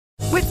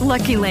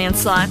Lucky Land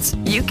Slots,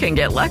 you can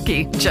get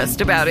lucky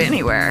just about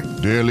anywhere.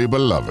 Dearly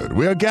beloved,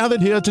 we are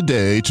gathered here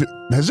today to...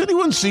 Has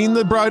anyone seen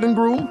the bride and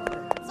groom?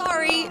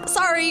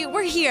 Sorry,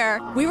 we're here.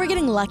 We were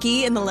getting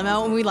lucky in the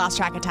limo and we lost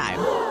track of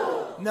time.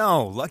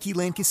 No, Lucky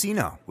Land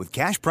Casino, with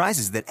cash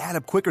prizes that add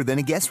up quicker than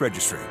a guest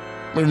registry.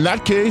 In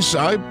that case,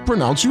 I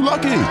pronounce you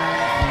lucky.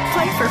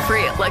 Play for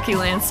free at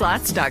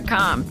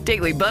LuckyLandSlots.com.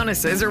 Daily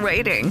bonuses are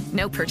waiting.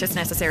 No purchase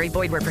necessary.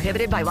 Void where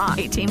prohibited by law.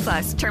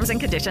 18+. Terms and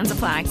conditions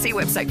apply. See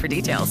website for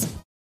details.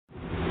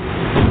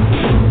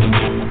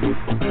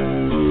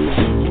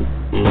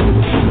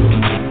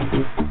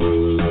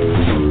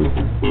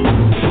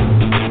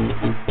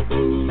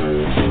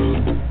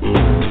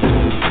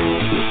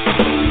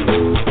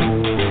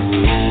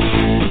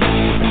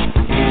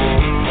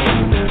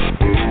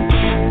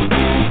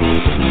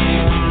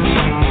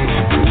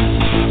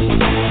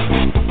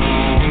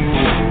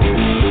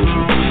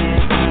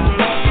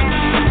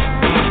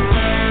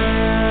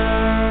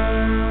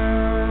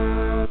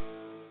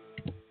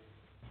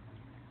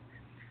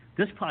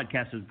 This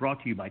podcast is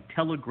brought to you by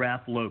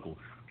Telegraph Local,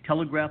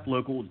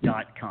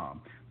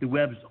 telegraphlocal.com, the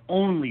web's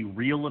only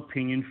real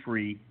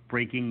opinion-free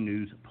breaking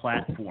news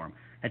platform.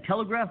 At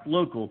Telegraph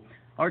Local,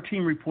 our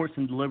team reports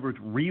and delivers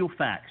real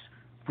facts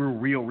for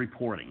real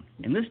reporting.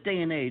 In this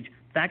day and age,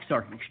 facts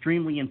are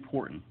extremely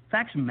important.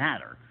 Facts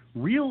matter.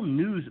 Real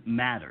news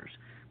matters.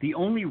 The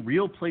only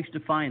real place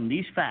to find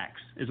these facts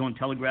is on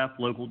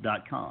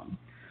telegraphlocal.com.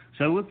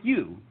 So if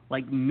you,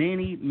 like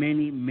many,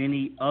 many,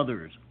 many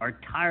others, are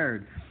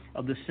tired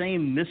of the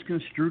same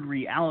misconstrued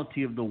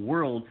reality of the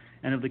world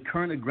and of the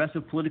current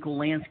aggressive political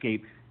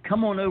landscape,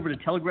 come on over to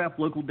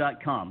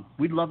telegraphlocal.com.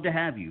 We'd love to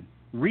have you.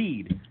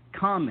 Read,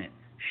 comment,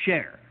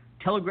 share.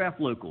 Telegraph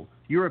Local,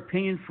 your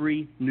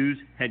opinion-free news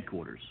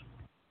headquarters.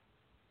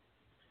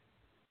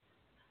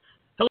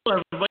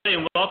 Hello, everybody,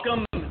 and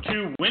welcome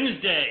to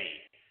Wednesday,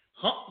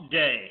 Hump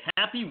Day.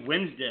 Happy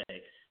Wednesday.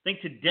 I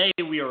think today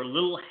we are a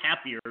little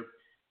happier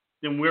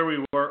than where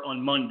we were on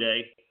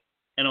Monday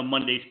and on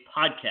Monday's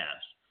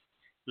podcast.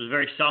 It was a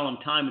very solemn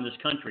time in this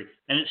country,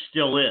 and it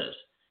still is.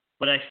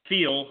 But I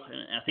feel,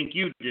 and I think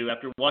you do,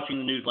 after watching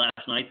the news last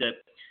night, that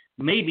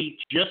maybe,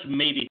 just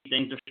maybe,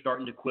 things are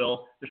starting to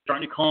quill. They're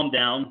starting to calm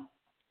down.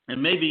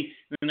 And maybe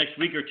in the next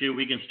week or two,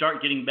 we can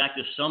start getting back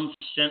to some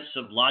sense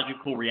of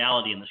logical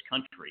reality in this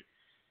country.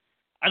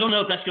 I don't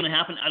know if that's going to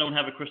happen. I don't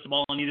have a crystal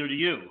ball, and neither do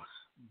you.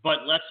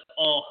 But let's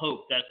all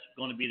hope that's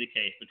going to be the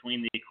case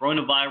between the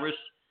coronavirus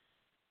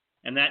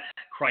and that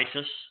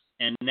crisis,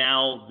 and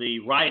now the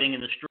rioting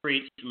in the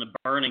streets and the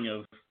burning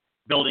of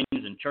buildings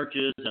and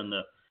churches and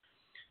the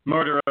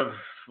murder of,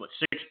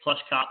 6+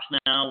 cops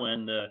now,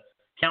 and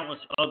countless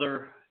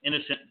other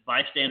innocent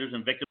bystanders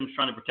and victims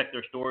trying to protect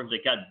their stores. They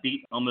got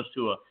beat almost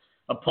to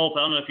a pulp.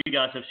 I don't know if you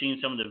guys have seen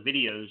some of the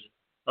videos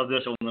of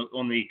this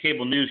on the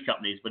cable news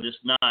companies, but it's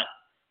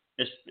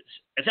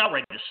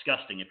outright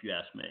disgusting if you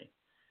ask me.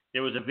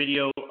 There was a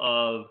video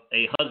of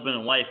a husband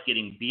and wife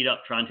getting beat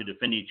up trying to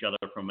defend each other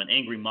from an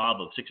angry mob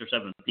of 6 or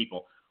 7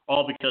 people,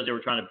 all because they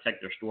were trying to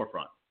protect their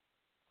storefront.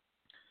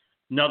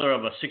 Another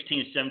of a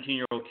 16,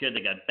 17-year-old kid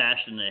that got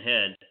bashed in the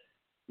head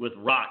with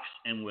rocks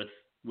and with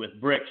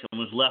bricks and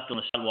was left on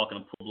the sidewalk in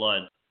a pool of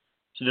blood.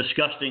 It's a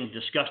disgusting,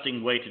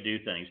 disgusting way to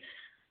do things.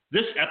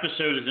 This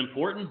episode is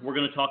important. We're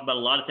going to talk about a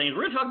lot of things.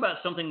 We're going to talk about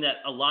something that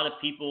a lot of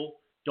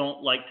people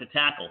don't like to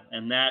tackle,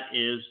 and that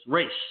is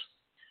race.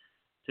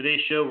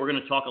 Today's show, we're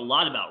going to talk a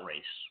lot about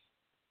race.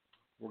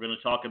 We're going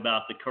to talk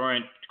about the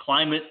current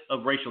climate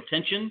of racial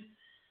tension,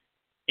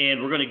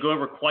 and we're going to go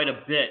over quite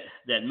a bit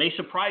that may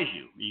surprise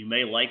you. You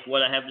may like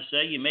what I have to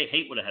say. You may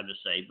hate what I have to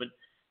say, but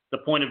the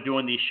point of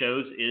doing these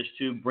shows is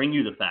to bring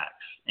you the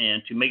facts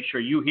and to make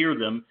sure you hear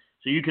them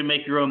so you can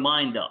make your own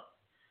mind up.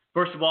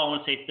 First of all, I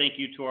want to say thank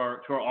you to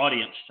our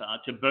audience,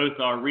 to both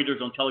our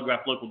readers on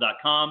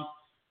telegraphlocal.com,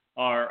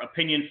 our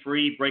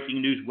opinion-free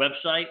breaking news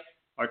website.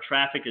 Our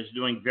traffic is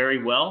doing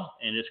very well,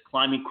 and it's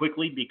climbing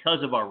quickly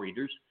because of our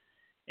readers.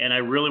 And I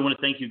really want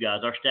to thank you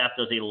guys. Our staff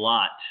does a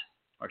lot.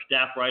 Our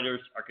staff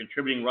writers, our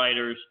contributing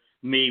writers,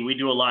 me, we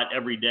do a lot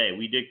every day.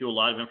 We dig through a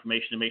lot of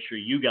information to make sure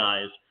you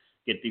guys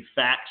get the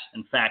facts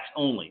and facts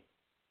only.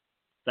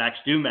 Facts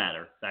do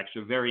matter. Facts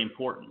are very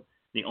important.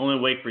 The only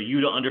way for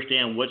you to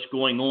understand what's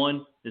going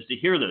on is to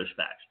hear those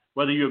facts,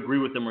 whether you agree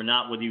with them or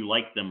not, whether you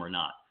like them or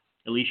not.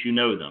 At least you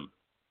know them.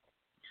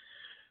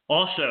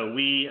 Also,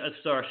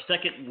 it's our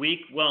second week.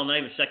 Well, not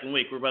even second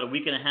week. We're about a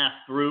week and a half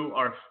through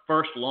our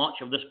first launch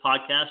of this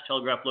podcast,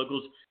 Telegraph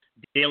Local's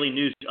Daily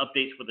News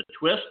Updates with a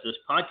Twist. This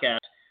podcast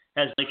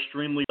has done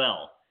extremely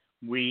well.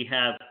 We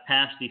have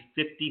passed the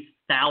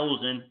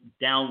 50,000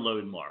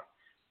 download mark.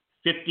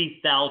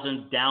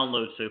 50,000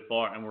 downloads so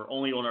far, and we're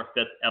only on our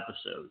 5th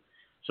episode.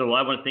 So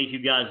I want to thank you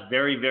guys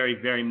very, very,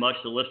 very much.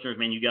 The listeners,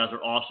 man, you guys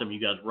are awesome. You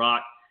guys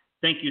rock.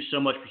 Thank you so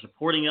much for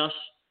supporting us.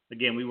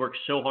 Again, we work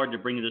so hard to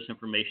bring you this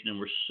information, and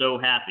we're so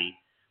happy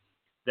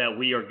that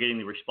we are getting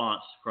the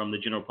response from the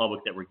general public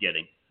that we're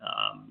getting.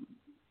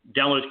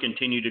 Downloads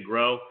continue to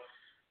grow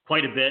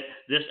quite a bit.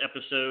 This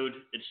episode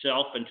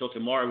itself, until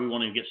tomorrow, we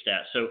want to get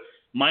stats. So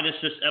minus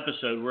this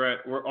episode,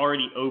 we're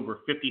already over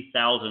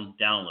 50,000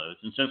 downloads.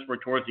 And since we're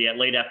towards the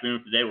late afternoon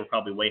of today, we're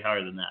probably way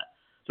higher than that.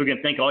 So again,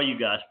 thank all you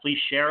guys. Please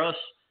share us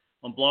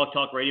on Blog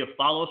Talk Radio.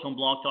 Follow us on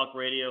Blog Talk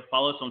Radio.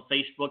 Follow us on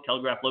Facebook,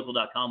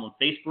 telegraphlocal.com on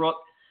Facebook.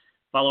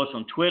 Follow us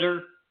on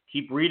Twitter.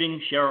 Keep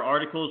reading. Share our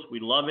articles. We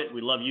love it.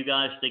 We love you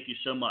guys. Thank you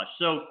so much.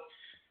 So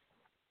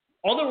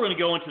although we're going to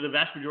go into the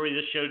vast majority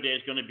of this show today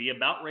is going to be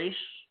about race,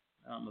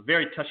 a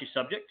very touchy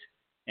subject,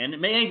 and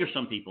it may anger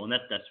some people, and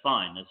that's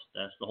fine.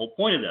 That's the whole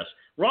point of this.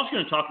 We're also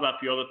going to talk about a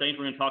few other things.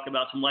 We're going to talk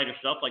about some lighter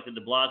stuff like the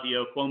de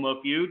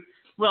Blasio-Cuomo feud.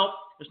 Well,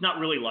 it's not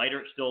really lighter.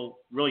 It's still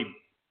really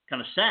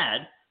kind of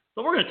sad,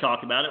 but we're going to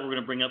talk about it. We're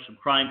going to bring up some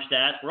crime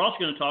stats. We're also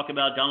going to talk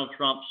about Donald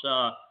Trump's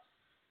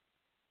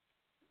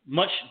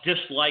much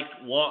disliked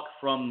walk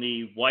from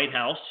the White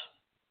House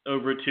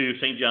over to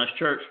St. John's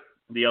Church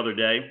the other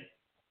day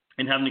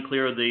and having to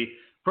clear the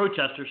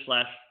protesters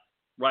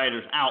 /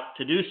 rioters out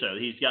to do so.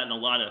 He's gotten a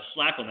lot of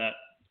slack on that.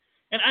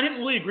 And I didn't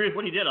really agree with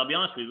what he did, I'll be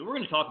honest with you, but we're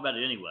going to talk about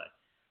it anyway.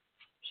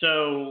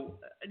 So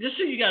just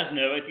so you guys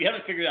know, if you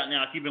haven't figured out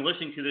now, if you've been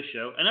listening to this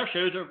show, and our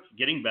shows are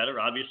getting better,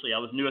 obviously I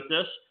was new at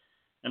this,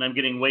 and I'm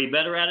getting way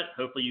better at it.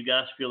 Hopefully you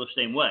guys feel the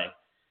same way.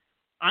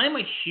 I'm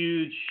a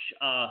huge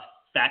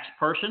facts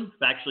person,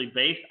 factually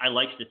based. I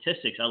like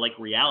statistics. I like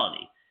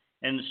reality.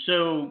 And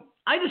so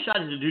I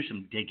decided to do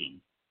some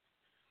digging.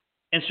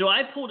 And so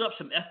I pulled up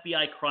some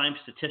FBI crime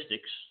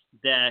statistics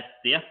that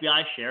the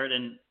FBI shared,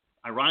 and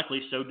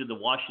ironically, so did the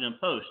Washington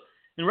Post,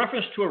 in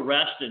reference to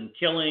arrests and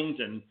killings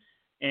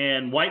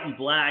and white and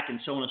black and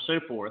so on and so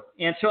forth.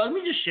 And so let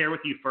me just share with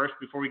you first,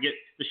 before we get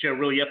the show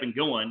really up and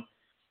going,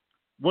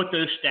 what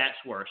those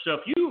stats were. So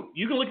if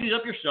you can look these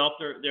up yourself,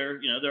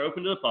 they're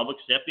open to the public.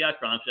 It's the FBI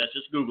crime stats.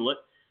 Just Google it.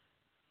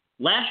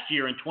 Last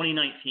year in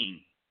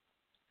 2019,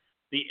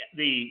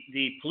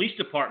 the police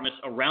departments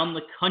around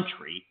the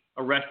country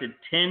arrested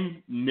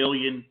 10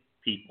 million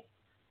people.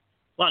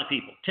 A lot of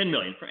people, 10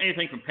 million, for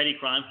anything from petty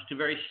crimes to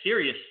very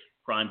serious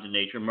crimes in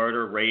nature,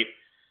 murder, rape,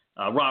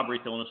 robbery,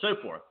 so on and so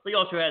forth. But you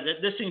also had,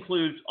 this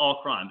includes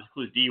all crimes. It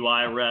includes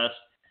DUI arrest,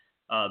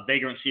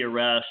 vagrancy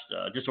arrest,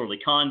 disorderly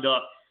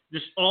conduct,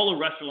 just all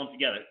arrests are lumped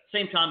together. At the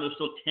same time, there was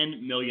still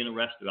 10 million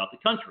arrests throughout the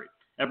country,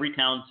 every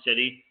town,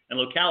 city, and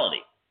locality.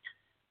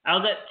 Out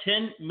of that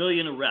 10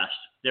 million arrests,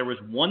 there was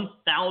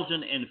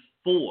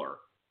 1,004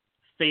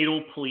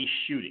 fatal police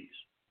shootings.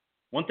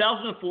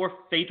 1,004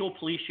 fatal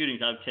police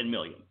shootings out of 10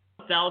 million.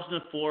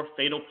 1,004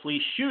 fatal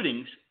police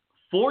shootings,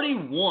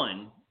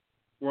 41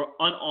 were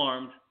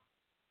unarmed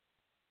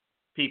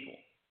people.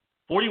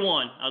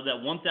 41 out of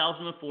that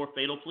 1,004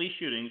 fatal police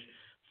shootings,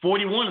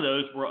 41 of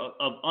those were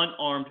of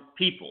unarmed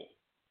people.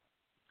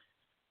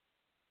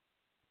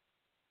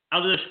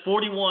 Out of those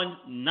 41,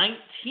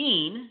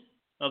 19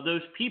 of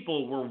those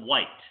people were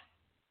white.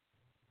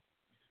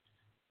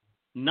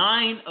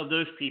 9 of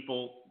those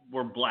people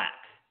were black.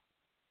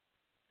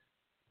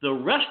 The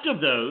rest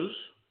of those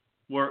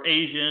were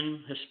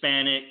Asian,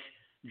 Hispanic,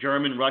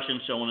 German,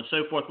 Russian, so on and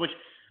so forth, which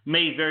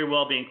may very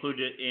well be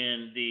included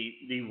in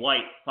the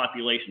white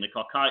population, the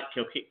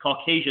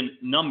Caucasian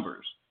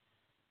numbers.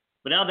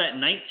 But out of that,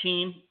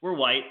 19 were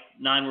white,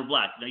 9 were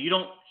black. Now, you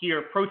don't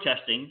hear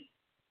protesting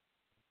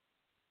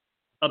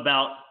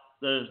about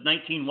those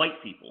 19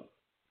 white people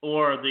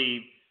or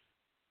the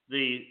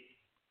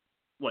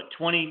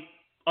 20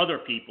 other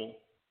people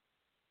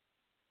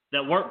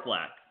that weren't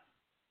black.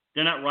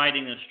 They're not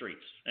rioting in the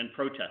streets and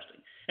protesting.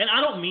 And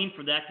I don't mean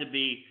for that to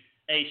be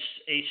a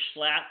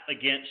slap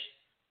against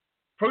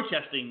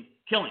protesting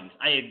killings.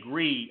 I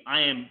agree.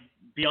 I am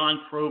beyond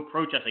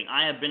pro-protesting.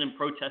 I have been in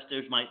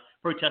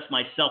protests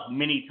myself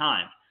many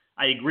times.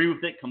 I agree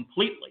with it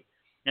completely.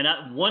 And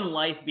that one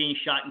life being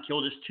shot and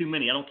killed is too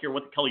many. I don't care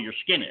what the color of your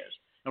skin is.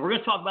 And we're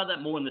going to talk about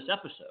that more in this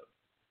episode.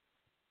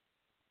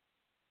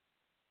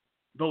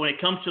 But when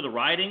it comes to the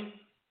rioting,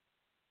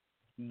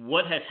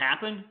 what has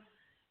happened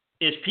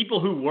is people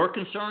who were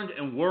concerned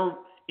and were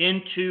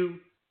into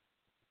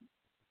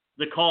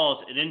the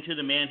cause and into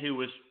the man who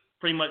was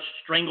pretty much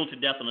strangled to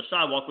death on the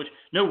sidewalk, which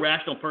no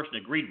rational person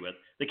agreed with.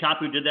 The cop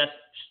who did that,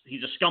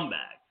 he's a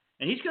scumbag.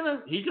 And he's gonna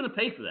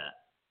pay for that.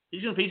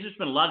 He's gonna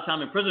spend a lot of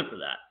time in prison for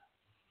that.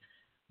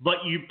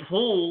 But you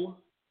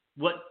pull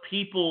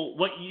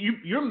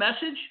your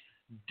message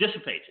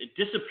dissipates. It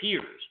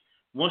disappears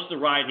once the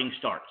rioting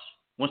starts,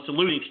 once the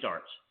looting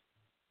starts.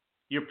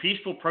 Your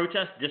peaceful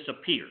protest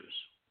disappears.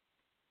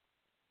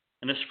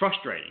 And it's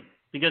frustrating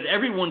because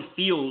everyone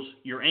feels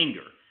your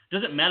anger. It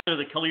doesn't matter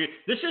the color.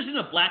 This isn't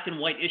a black and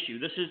white issue.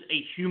 This is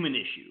a human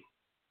issue.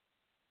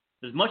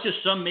 As much as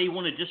some may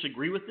want to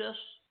disagree with this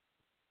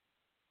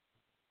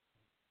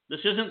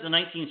isn't the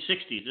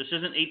 1960s. This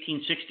isn't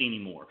 1860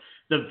 anymore.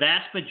 The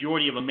vast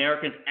majority of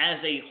Americans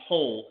as a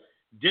whole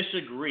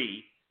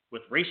disagree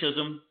with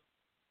racism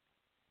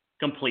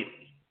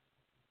completely.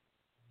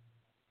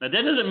 Now,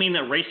 that doesn't mean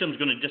that racism is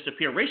going to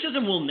disappear.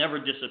 Racism will never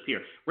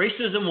disappear.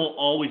 Racism will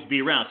always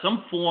be around,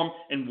 some form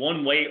in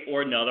one way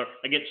or another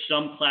against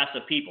some class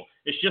of people.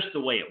 It's just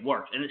the way it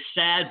works. And it's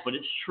sad, but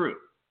it's true.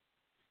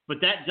 But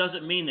that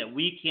doesn't mean that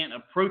we can't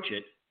approach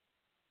it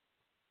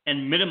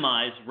and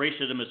minimize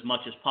racism as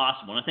much as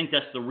possible. And I think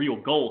that's the real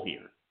goal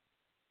here.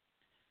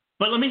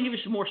 But let me give you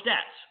some more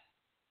stats,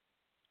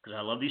 because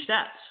I love these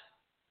stats.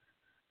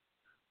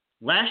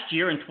 Last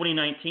year in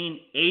 2019,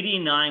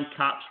 89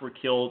 cops were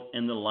killed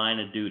in the line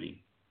of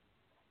duty.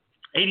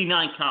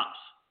 89 cops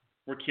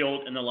were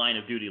killed in the line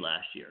of duty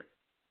last year.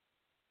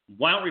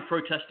 Why aren't we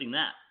protesting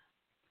that?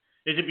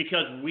 Is it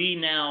because we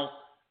now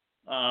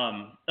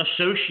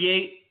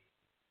associate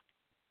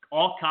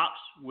all cops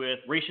with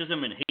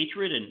racism and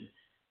hatred and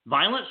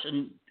violence?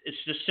 And it's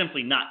just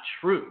simply not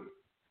true.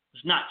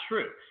 It's not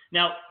true.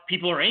 Now,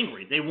 people are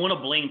angry. They want to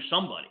blame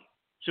somebody.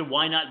 So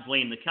why not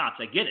blame the cops?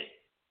 I get it.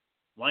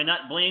 Why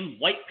not blame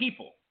white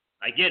people?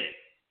 I get it.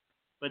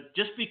 But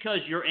just because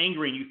you're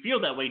angry and you feel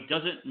that way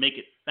doesn't make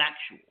it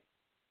factual.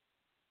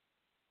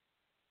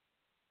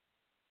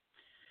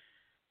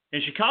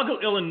 In Chicago,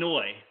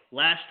 Illinois,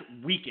 last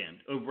weekend,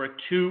 over a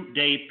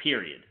 2-day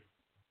period,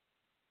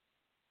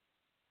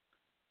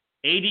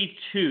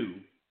 82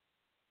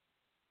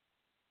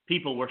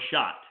 people were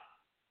shot.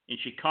 In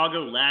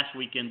Chicago last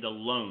weekend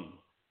alone,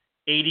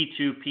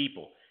 82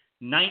 people.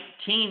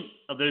 19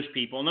 of those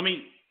people, and let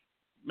me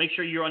make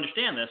sure you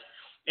understand this,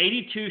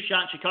 82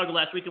 shot in Chicago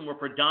last weekend were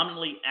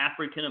predominantly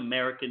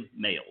African-American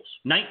males.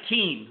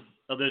 19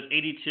 of those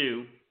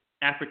 82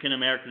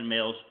 African-American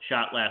males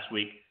shot last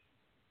week,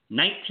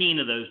 19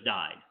 of those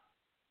died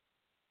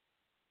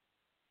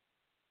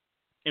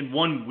in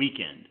one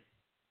weekend.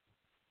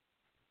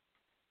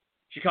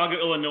 Chicago,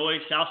 Illinois,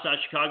 Southside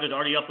Chicago is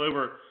already up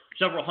over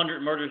several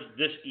hundred murders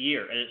this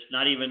year, and it's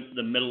not even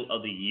the middle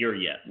of the year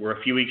yet. We're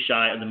a few weeks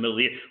shy of the middle of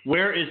the year.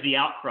 Where is the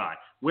outcry?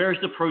 Where's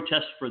the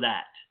protest for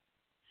that?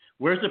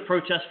 Where's the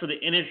protest for the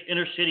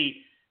inner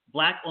city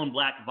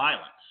black-on-black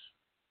violence?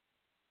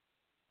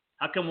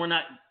 How come we're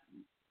not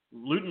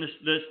looting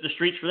the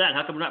streets for that?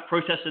 How come we're not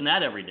protesting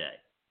that every day?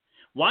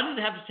 Why does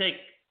it have to take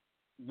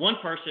one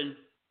person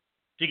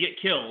to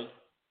get killed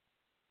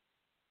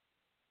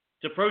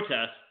to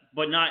protest,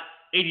 but not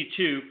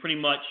 82 pretty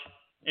much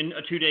in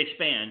a 2-day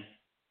span?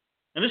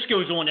 And this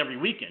goes on every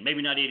weekend,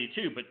 maybe not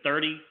 82, but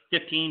 30,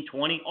 15,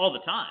 20, all the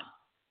time.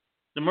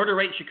 The murder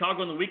rate in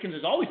Chicago on the weekends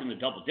is always in the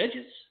double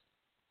digits.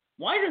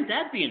 Why isn't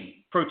that being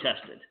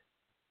protested?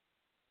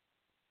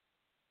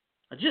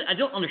 I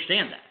don't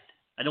understand that.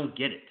 I don't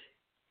get it.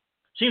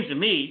 Seems to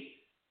me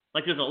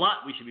like there's a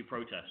lot we should be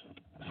protesting.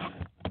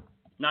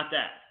 Not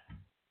that.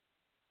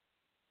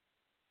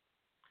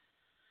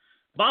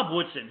 Bob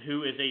Woodsen,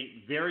 who is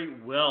a very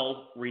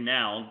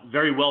well-renowned,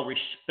 very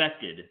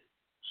well-respected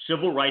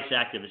civil rights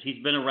activist.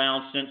 He's been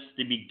around since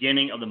the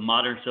beginning of the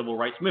modern civil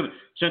rights movement,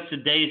 since the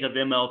days of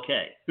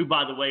MLK, who,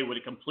 by the way, would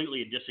have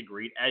completely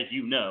disagreed, as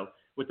you know,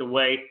 with the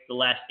way the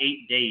last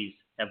 8 days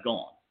have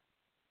gone.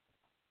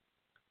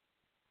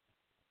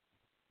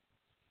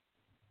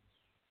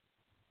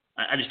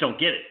 I just don't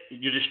get it.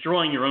 You're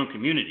destroying your own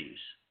communities.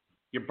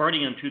 You're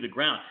burning them to the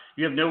ground.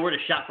 You have nowhere to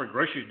shop for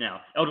groceries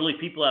now. Elderly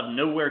people have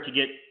nowhere to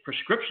get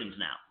prescriptions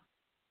now.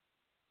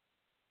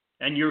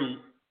 And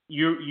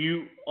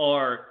you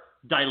are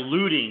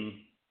diluting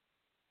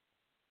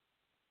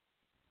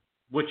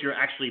what you're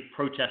actually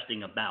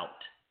protesting about.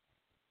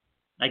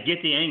 I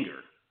get the anger.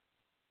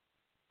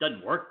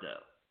 Doesn't work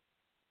though.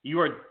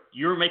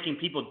 You're making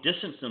people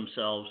distance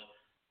themselves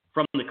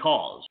from the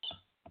cause.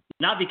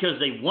 Not because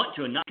they want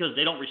to and not because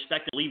they don't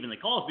respect and believe in the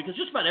cause, because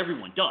just about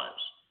everyone does.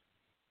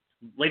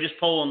 Latest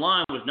poll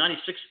online was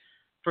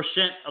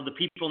 96% of the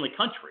people in the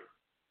country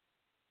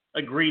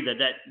agree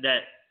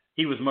that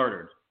he was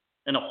murdered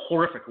in a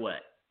horrific way.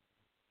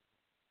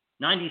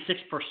 96%.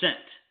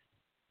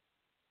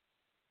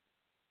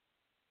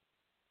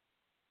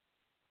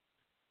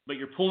 But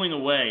you're pulling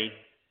away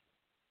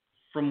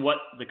from what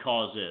the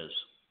cause is.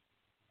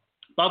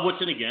 Bob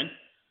Woodsen again.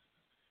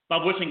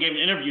 Bob Woodsen gave an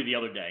interview the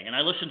other day, and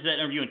I listened to that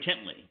interview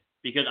intently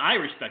because I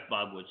respect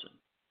Bob Woodsen.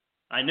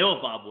 I know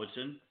of Bob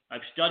Woodsen.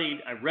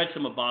 I've read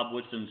some of Bob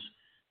Woodsen's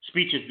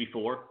speeches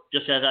before,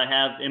 just as I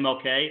have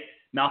MLK,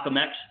 Malcolm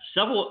X,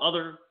 several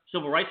other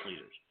civil rights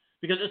leaders,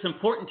 because it's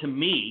important to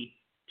me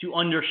to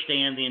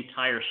understand the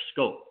entire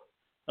scope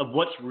of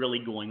what's really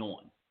going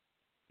on.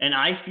 And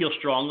I feel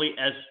strongly,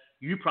 as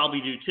you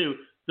probably do too,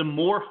 the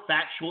more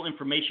factual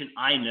information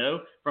I know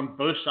from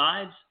both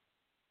sides,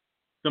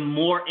 the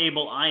more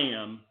able I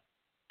am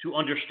to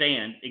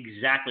understand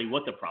exactly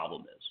what the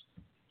problem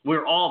is.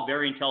 We're all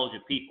very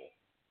intelligent people.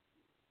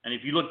 And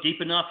if you look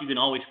deep enough, you can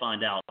always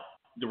find out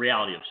the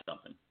reality of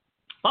something.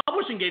 Bob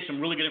Woodsen gave some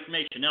really good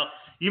information. Now,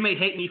 you may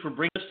hate me for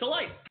bringing this to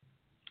light.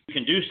 You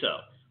can do so.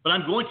 But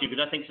I'm going to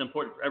because I think it's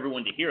important for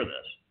everyone to hear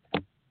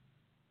this.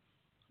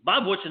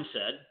 Bob Woodsen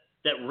said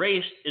that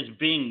race is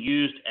being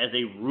used as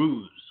a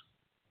ruse.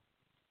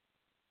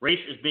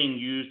 Race is being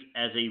used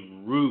as a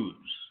ruse.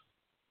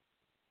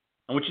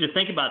 I want you to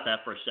think about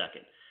that for a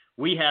second.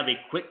 We have a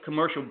quick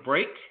commercial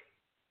break.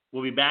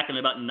 We'll be back in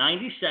about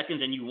 90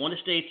 seconds, and you want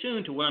to stay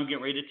tuned to what I'm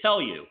getting ready to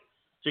tell you.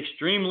 It's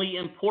extremely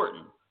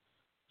important.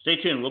 Stay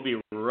tuned. We'll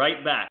be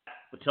right back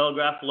with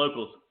Telegraph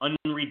Local's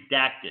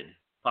Unredacted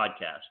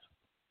podcast.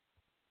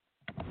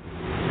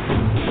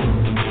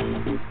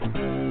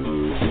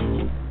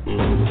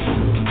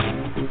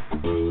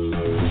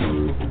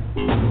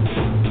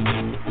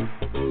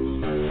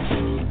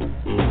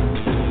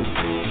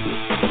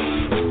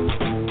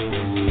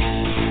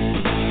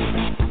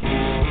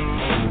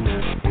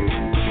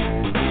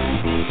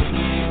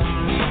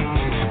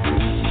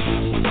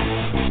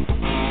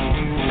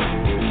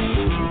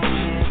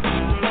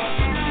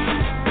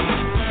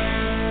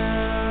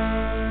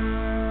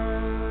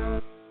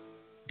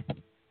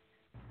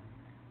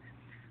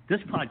 This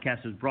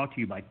podcast is brought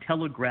to you by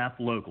Telegraph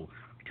Local,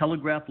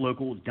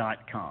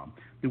 telegraphlocal.com,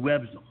 the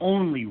web's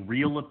only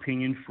real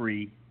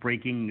opinion-free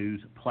breaking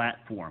news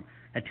platform.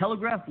 At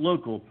Telegraph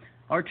Local,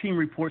 our team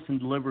reports and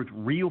delivers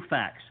real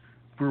facts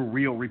for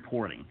real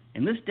reporting.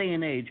 In this day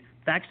and age,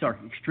 facts are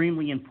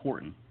extremely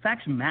important.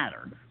 Facts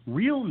matter.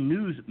 Real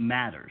news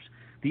matters.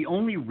 The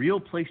only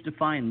real place to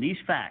find these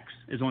facts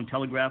is on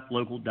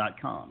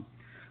telegraphlocal.com.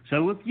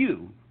 So if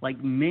you,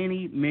 like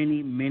many,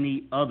 many,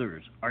 many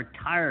others, are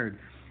tired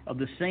of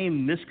the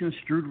same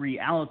misconstrued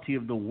reality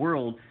of the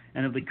world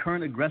and of the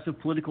current aggressive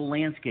political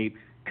landscape,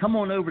 come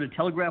on over to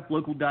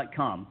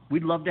telegraphlocal.com.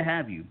 We'd love to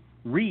have you.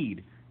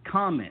 Read,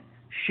 comment,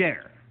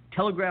 share.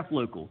 Telegraph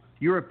Local,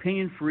 your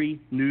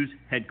opinion-free news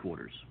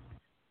headquarters.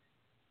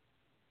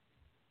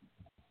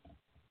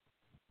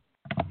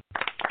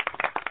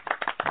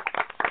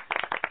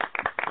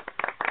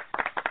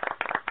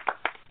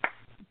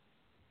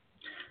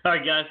 All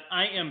right, guys,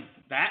 I am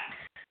back.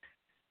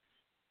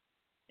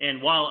 And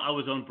while I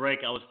was on break,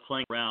 I was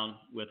playing around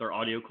with our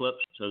audio clips.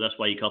 So that's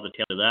why you caught the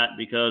tail of that.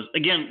 Because,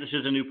 again, this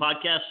is a new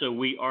podcast, so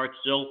we are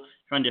still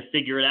trying to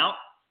figure it out.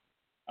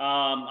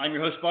 I'm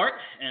your host, Bart,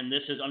 and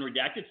this is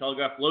Unredacted,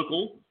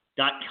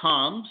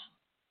 TelegraphLocal.com's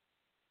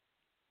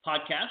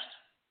podcast.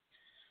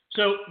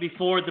 So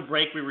before the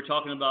break, we were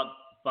talking about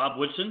Bob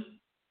Woodsen,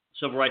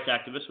 civil rights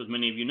activist, as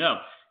many of you know.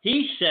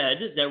 He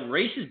said that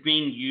race is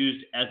being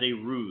used as a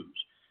ruse.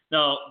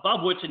 Now,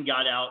 Bob Woodsen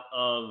got out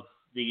of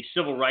the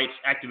civil rights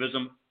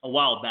activism a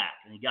while back,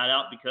 and he got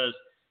out because,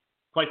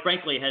 quite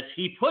frankly, as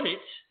he put it,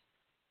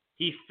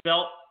 he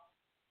felt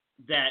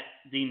that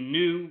the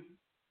new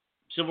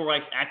civil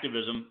rights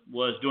activism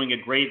was doing a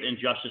grave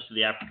injustice to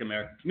the African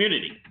American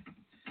community.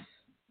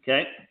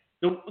 Okay?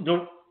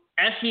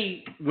 As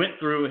he went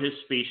through his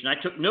speech, and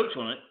I took notes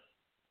on it,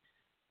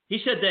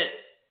 he said that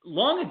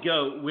long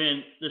ago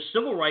when the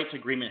Civil Rights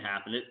Agreement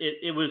happened,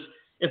 it was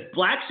if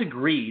blacks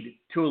agreed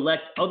to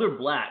elect other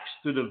blacks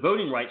through the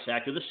Voting Rights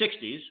Act of the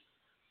 60s,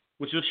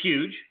 which was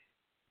huge,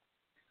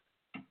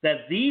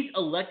 that these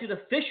elected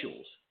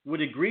officials would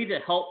agree to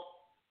help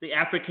the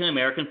African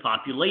American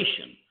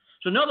population.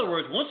 So in other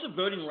words, once the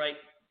Voting Rights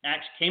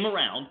Act came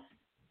around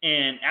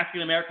and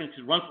African Americans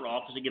could run for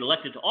office and get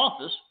elected to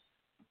office,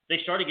 they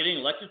started getting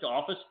elected to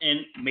office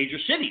in major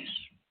cities,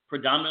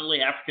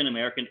 predominantly African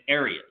American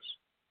areas,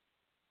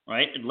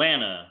 right?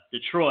 Atlanta,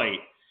 Detroit,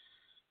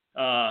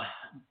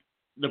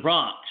 the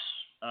Bronx,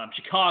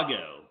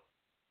 Chicago,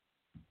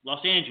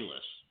 Los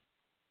Angeles.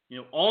 You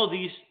know, all of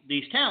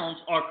these towns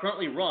are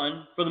currently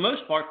run, for the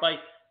most part, by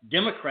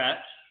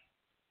Democrats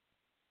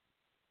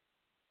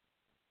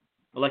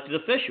elected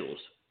officials.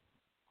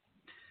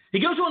 He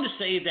goes on to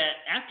say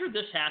that after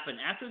this happened,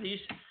 after these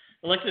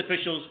elected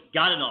officials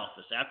got in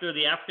office, after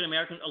the African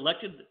Americans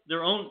elected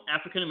their own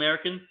African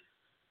American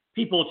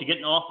people to get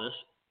in office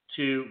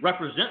to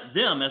represent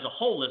them as a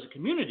whole, as a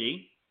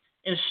community,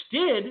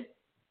 instead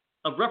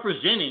of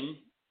representing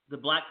the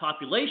black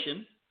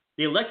population,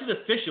 the elected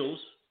officials,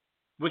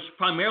 which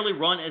primarily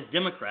run as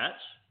Democrats,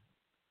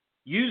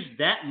 used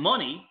that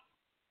money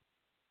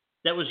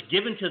that was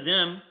given to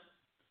them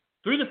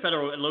through the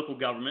federal and local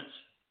governments,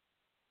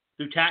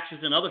 through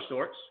taxes and other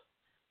sorts.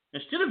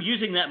 Instead of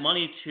using that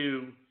money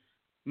to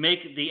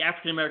make the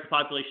African American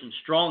population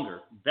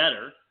stronger,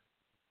 better,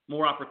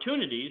 more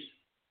opportunities,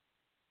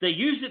 they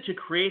used it to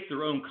create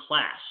their own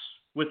class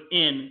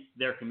within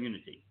their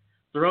community,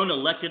 their own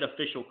elected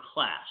official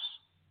class.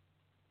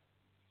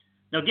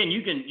 Now, again,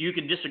 you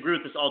can disagree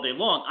with this all day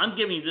long. I'm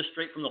giving you this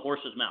straight from the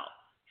horse's mouth,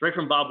 straight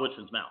from Bob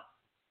Woodsen's mouth,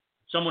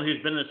 someone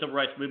who's been in the civil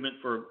rights movement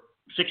for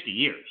 60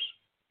 years.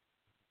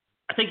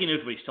 I think he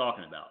knows what he's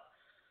talking about.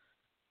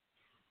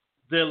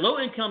 The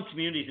low-income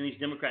communities in these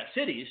Democrat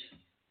cities,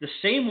 the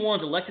same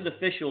ones elected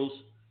officials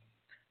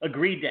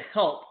agreed to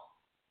help,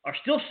 are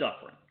still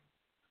suffering.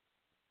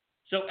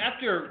 So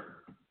after,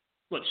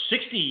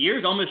 60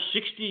 years, almost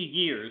 60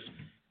 years,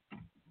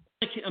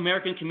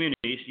 American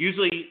communities,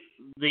 usually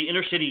the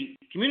inner city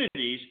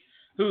communities,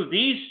 who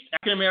these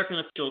African American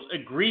officials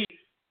agreed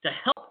to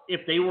help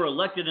if they were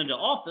elected into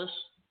office,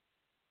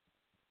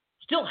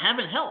 still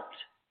haven't helped.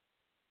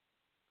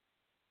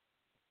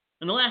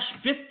 In the last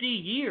 50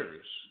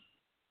 years,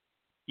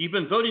 you've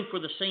been voting for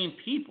the same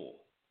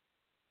people.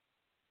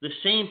 The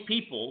same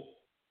people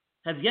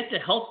have yet to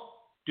help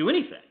do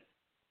anything.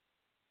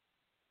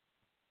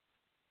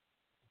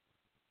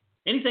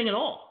 Anything at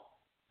all.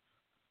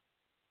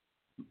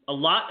 A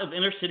lot of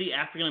inner city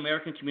African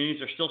American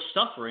communities are still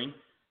suffering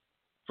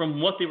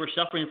from what they were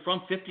suffering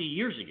from 50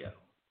 years ago.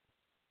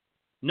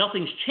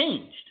 Nothing's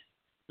changed.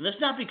 And that's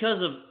not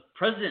because of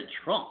President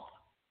Trump.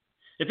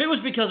 If it was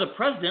because of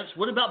presidents,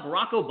 what about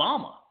Barack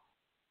Obama?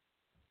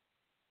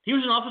 He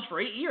was in office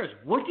for 8 years.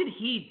 What did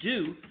he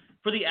do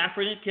for the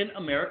African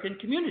American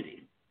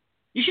community?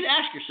 You should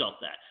ask yourself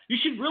that. You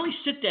should really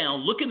sit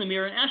down, look in the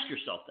mirror, and ask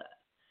yourself that.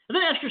 And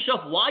then ask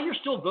yourself why you're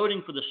still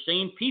voting for the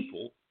same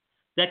people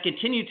that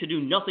continue to do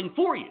nothing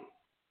for you.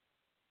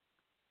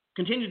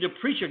 Continue to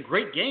preach a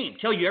great game,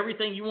 tell you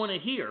everything you want to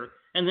hear,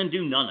 and then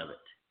do none of it.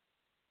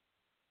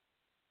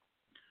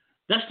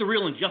 That's the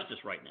real injustice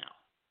right now.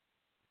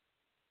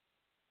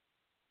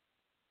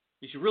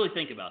 You should really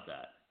think about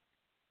that.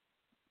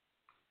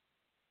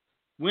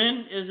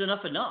 When is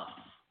enough enough?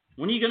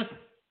 When are you going to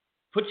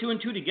put two and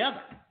two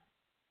together?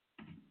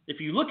 If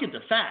you look at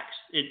the facts,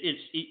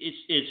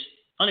 it's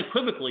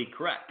unequivocally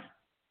correct.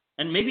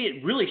 And maybe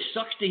it really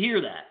sucks to hear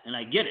that, and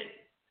I get it.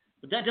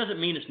 But that doesn't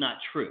mean it's not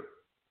true.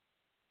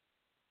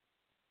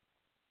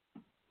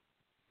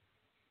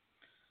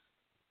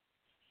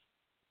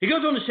 He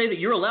goes on to say that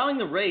you're allowing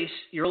the race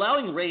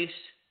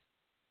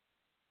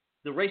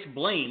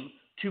blame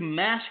to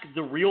mask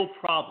the real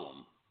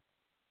problem.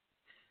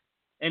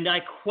 And I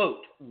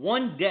quote,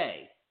 "One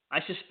day,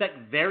 I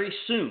suspect very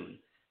soon,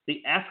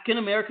 the African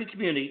American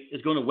community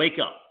is going to wake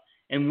up.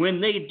 And when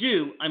they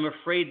do, I'm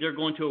afraid they're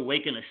going to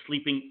awaken a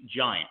sleeping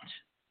giant."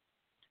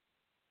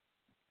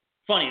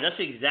 Funny, that's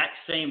the exact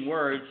same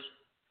words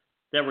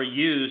that were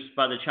used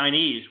by the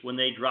Chinese when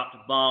they dropped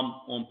a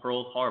bomb on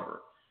Pearl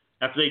Harbor.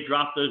 After they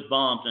dropped those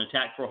bombs and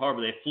attacked Pearl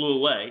Harbor, they flew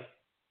away.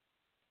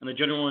 And the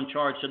general in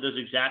charge said those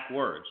exact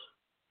words.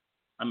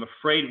 "I'm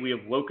afraid we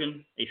have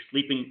woken a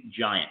sleeping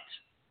giant."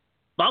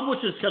 Bob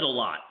Woodsen said a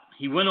lot.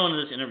 He went on in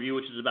this interview,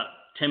 which is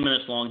about 10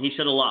 minutes long. He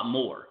said a lot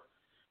more.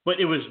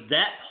 But it was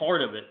that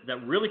part of it that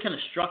really kind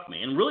of struck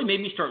me and really made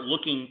me start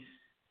looking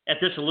at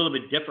this a little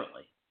bit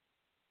differently.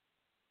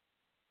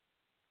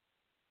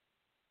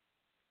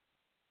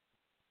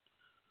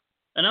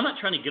 And I'm not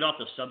trying to get off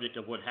the subject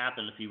of what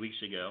happened a few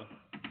weeks ago,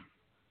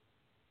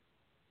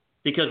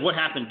 because what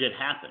happened did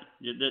happen.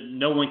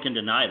 No one can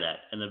deny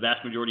that, and the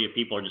vast majority of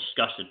people are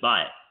disgusted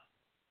by it.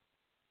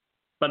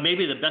 But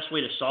maybe the best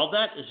way to solve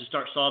that is to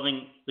start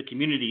solving the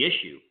community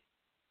issue.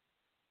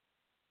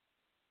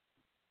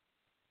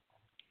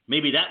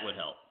 Maybe that would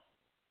help.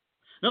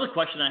 Another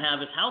question I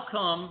have is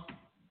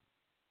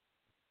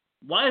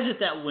why is it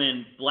that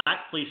when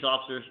black police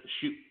officers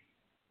shoot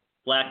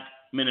black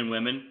men and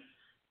women,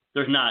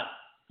 there's not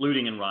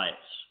looting and riots?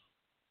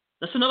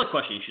 That's another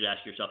question you should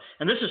ask yourself.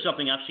 And this is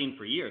something I've seen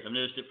for years. I've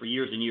noticed it for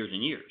years and years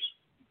and years.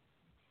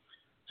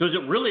 So is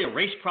it really a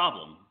race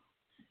problem?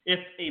 If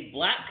a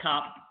black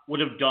cop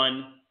would have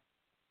done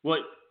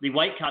what the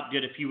white cop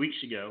did a few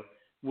weeks ago,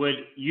 would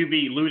you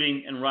be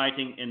looting and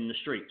rioting in the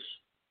streets?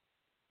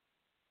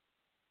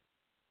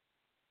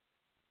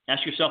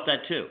 Ask yourself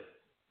that too.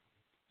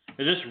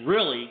 Is this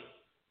really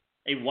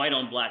a white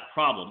on black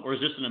problem, or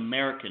is this an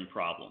American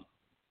problem?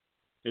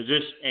 Is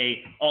this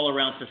a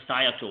all-around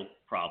societal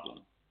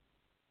problem?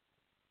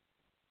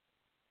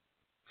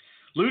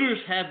 Looters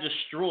have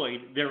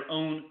destroyed their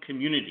own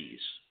communities.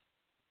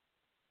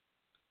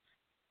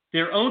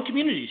 Their own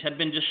communities have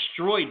been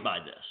destroyed by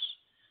this.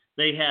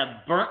 They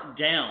have burnt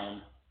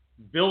down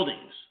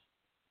buildings.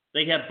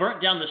 They have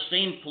burnt down the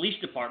same police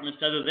departments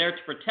that are there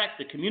to protect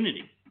the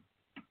community.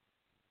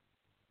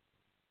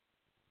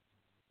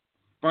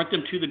 Burnt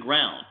them to the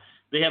ground.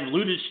 They have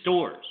looted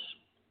stores.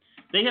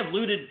 They have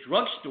looted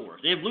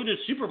drugstores. They have looted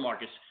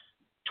supermarkets.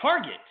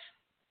 Target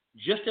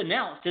just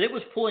announced that it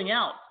was pulling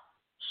out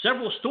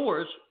several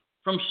stores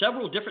from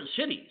several different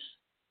cities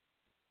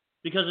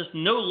because it's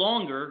no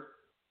longer,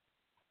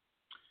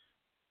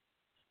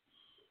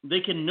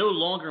 they can no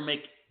longer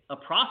make a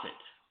profit.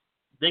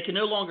 They can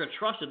no longer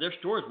trust that their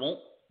stores won't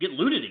get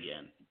looted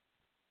again.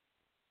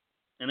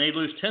 And they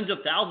lose tens of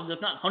thousands,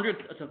 if not hundreds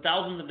of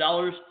thousands of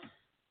dollars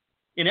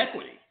in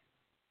equity,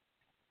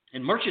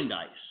 in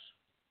merchandise.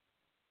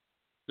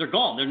 They're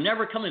gone. They're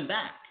never coming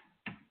back.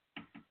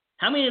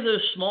 How many of those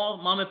small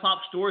mom and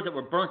pop stores that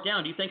were burnt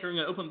down do you think are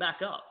going to open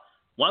back up?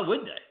 Why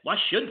would they? Why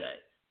should they?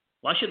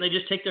 Why shouldn't they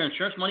just take their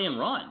insurance money and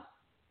run?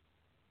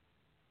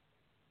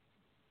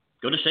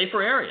 Go to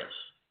safer areas.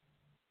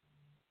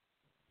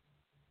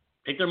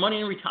 Take their money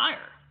and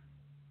retire.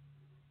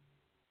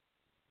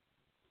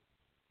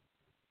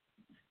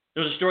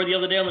 There was a story the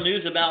other day on the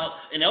news about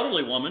an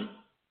elderly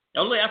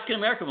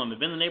African-American woman,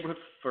 been in the neighborhood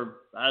for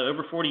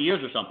over 40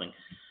 years or something.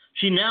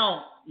 She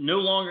now no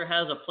longer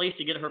has a place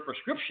to get her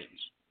prescriptions.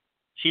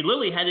 She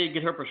literally had to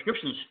get her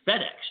prescriptions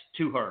FedExed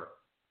to her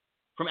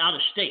from out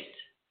of state,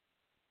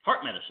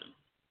 heart medicine,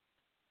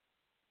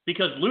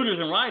 because looters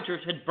and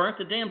rioters had burnt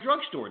the damn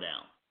drugstore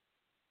down.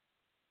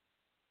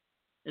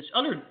 It's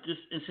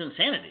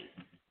insanity.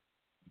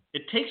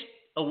 It takes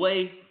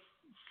away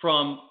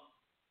from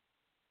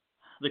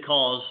the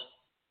cause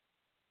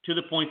to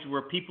the point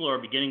where people are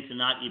beginning to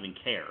not even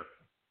care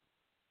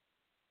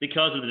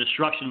because of the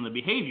destruction and the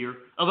behavior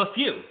of a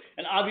few.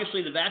 And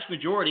obviously the vast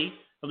majority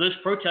of those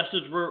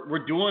protesters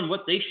were doing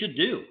what they should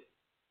do.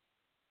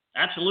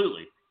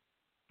 Absolutely.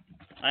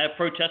 I have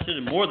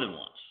protested more than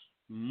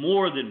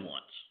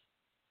once.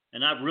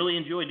 And I've really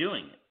enjoyed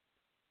doing it.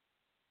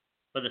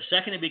 But the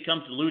second it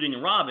becomes looting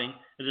and robbing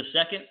is the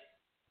second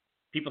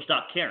people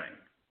stop caring.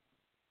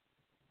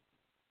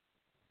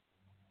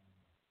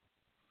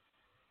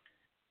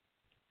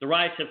 The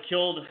riots have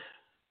killed,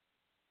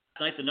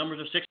 tonight, the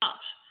numbers of 6 cops.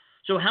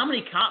 So how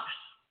many cops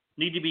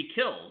need to be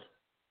killed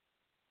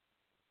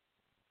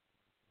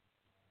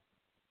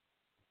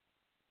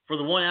for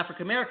the one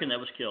African American that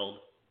was killed?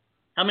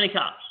 How many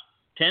cops?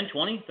 10,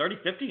 20, 30,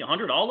 50,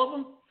 100, all of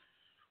them?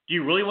 Do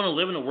you really want to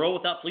live in a world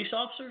without police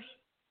officers?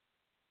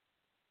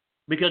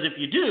 Because if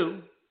you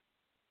do,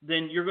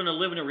 then you're going to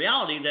live in a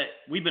reality that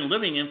we've been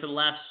living in for the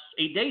last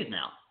 8 days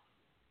now.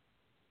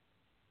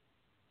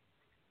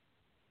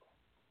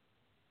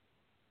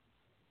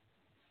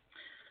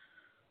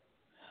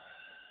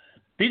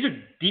 These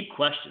are deep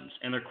questions,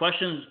 and they're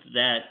questions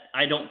that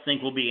I don't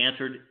think will be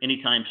answered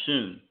anytime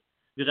soon,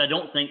 because I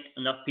don't think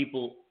enough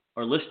people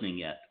are listening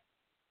yet.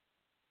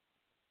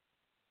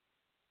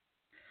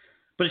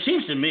 But it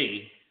seems to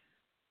me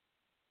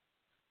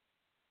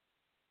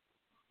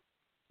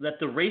that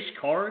the race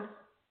card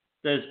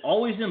that is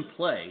always in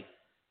play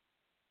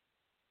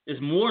is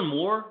more and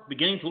more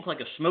beginning to look like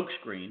a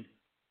smokescreen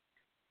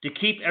to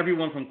keep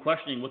everyone from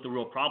questioning what the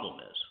real problem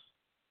is.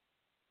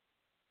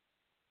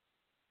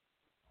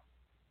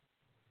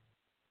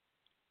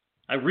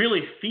 I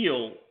really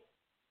feel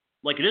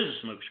like it is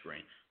a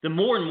smokescreen. The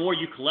more and more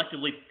you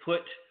collectively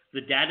put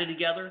the data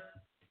together,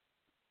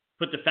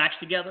 put the facts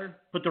together,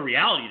 put the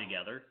reality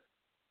together,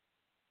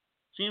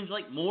 seems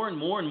like more and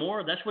more and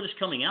more that's what it's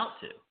coming out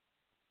to.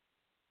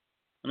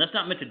 And that's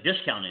not meant to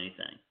discount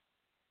anything.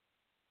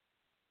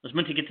 It's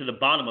meant to get to the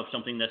bottom of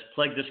something that's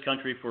plagued this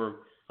country for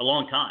a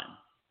long time.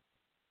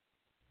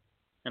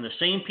 And the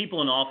same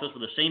people in office were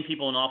the same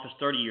people in office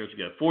 30 years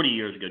ago, 40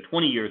 years ago,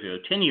 20 years ago,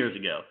 10 years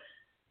ago.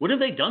 What have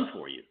they done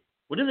for you?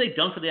 What have they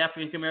done for the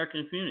African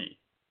American community?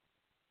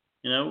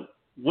 You know,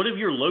 what have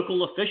your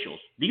local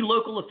officials, the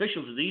local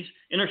officials of these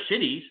inner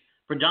cities,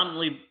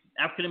 predominantly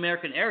African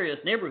American areas,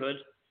 neighborhoods,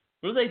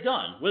 what have they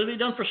done? What have they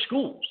done for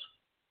schools?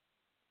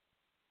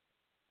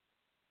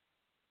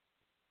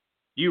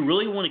 Do you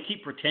really want to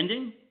keep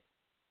pretending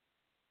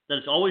that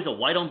it's always a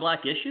white on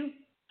black issue?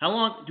 How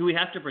long do we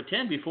have to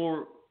pretend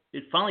before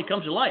it finally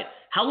comes to light?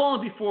 How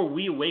long before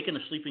we awaken a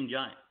sleeping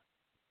giant?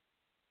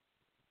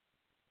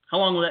 How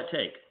long will that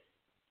take?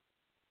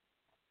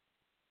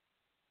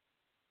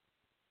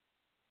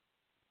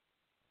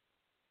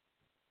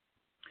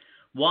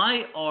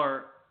 Why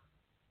are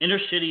inner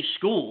city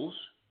schools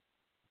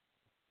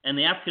and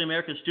the African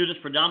American students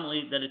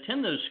predominantly that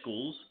attend those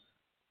schools,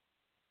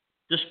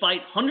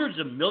 despite hundreds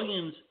of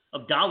millions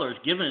of dollars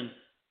given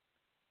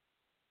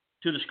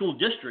to the school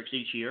districts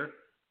each year,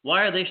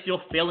 why are they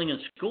still failing in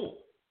school?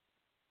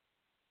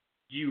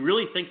 Do you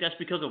really think that's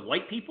because of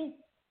white people?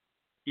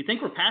 Do you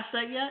think we're past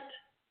that yet?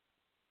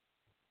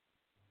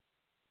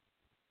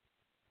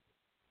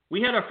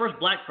 We had our first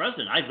black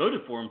president. I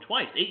voted for him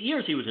twice. 8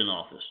 years he was in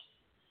office.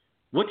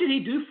 What did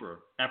he do for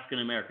African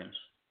Americans?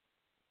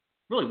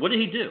 Really, what did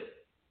he do?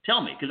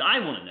 Tell me, because I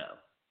want to know.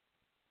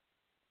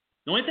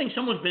 The only thing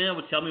someone's been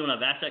able to tell me when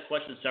I've asked that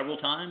question several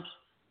times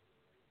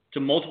to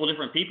multiple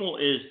different people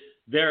is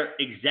their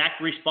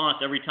exact response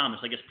every time.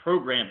 It's like it's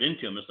programmed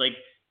into them. It's like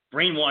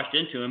brainwashed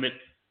into them.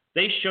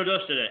 They showed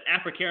us that an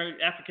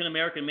African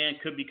American man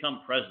could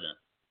become president.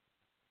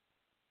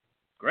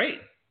 Great.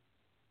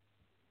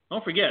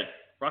 Don't forget,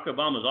 Barack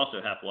Obama is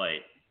also half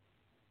white.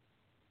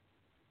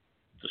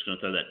 Just going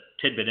to throw that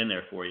tidbit in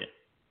there for you.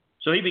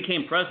 So he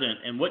became president,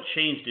 and what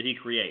change did he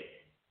create?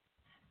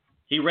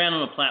 He ran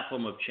on a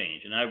platform of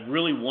change, and I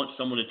really want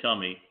someone to tell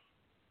me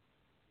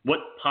what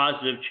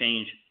positive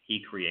change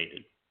he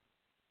created.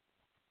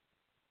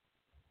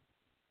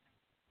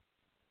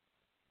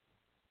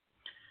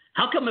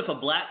 How come if a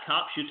black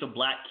cop shoots a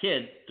black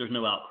kid, there's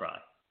no outcry?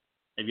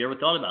 Have you ever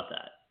thought about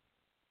that?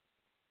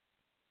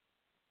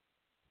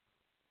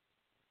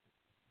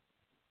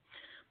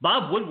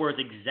 Bob Woodward's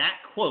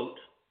exact quote,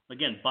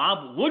 again,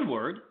 Bob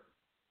Woodward,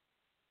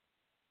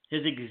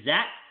 his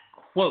exact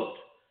quote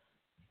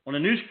on a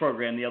news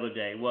program the other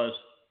day was,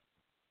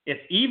 "If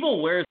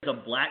evil wears a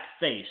black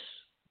face,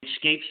 it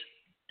escapes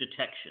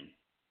detection."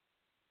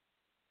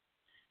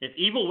 If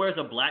evil wears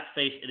a black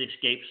face, it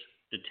escapes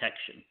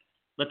detection.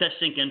 Let that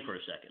sink in for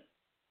a second.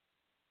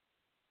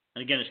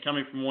 And again, it's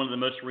coming from one of the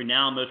most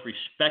renowned, most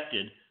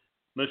respected,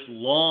 most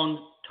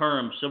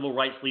long-term civil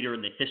rights leader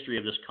in the history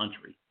of this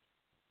country.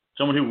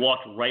 Someone who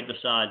walked right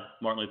beside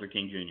Martin Luther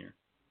King Jr.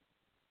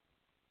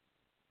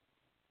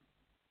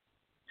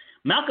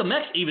 Malcolm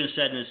X even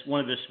said in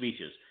one of his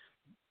speeches,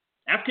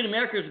 African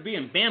Americans are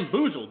being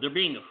bamboozled, they're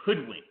being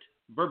hoodwinked,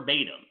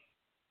 verbatim.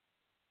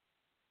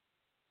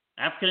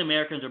 African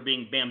Americans are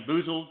being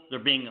bamboozled, they're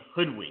being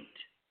hoodwinked.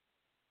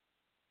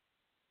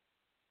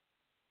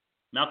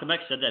 Malcolm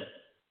X said that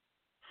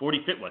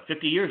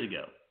 50 years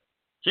ago,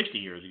 60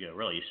 years ago,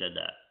 really, he said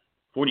that,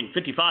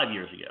 55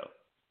 years ago.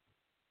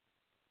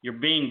 You're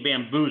being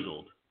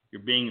bamboozled.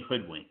 You're being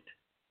hoodwinked.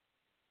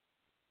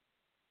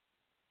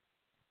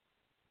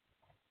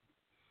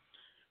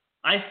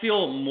 I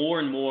feel more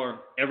and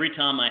more every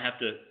time I have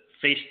to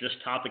face this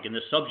topic and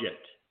this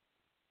subject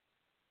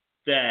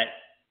that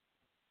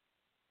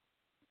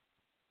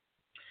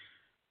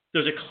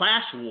there's a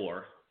class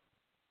war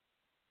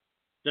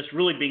that's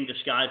really being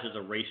disguised as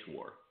a race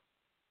war.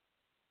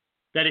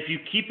 That if you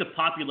keep the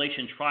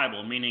population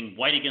tribal, meaning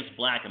white against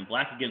black and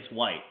black against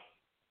white,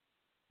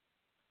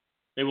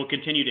 they will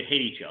continue to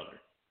hate each other.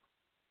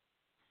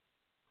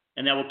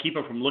 And that will keep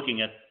them from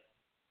looking at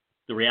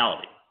the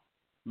reality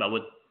about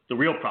what the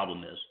real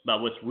problem is,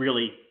 about what's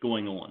really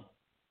going on.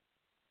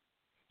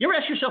 You ever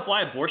ask yourself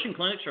why abortion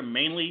clinics are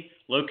mainly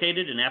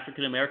located in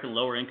African-American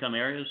lower-income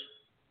areas?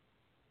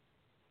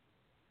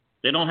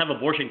 They don't have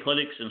abortion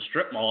clinics in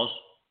strip malls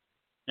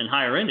and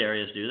higher-end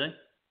areas, do they?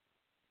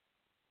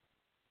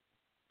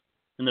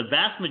 In the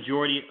vast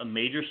majority of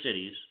major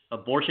cities,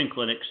 abortion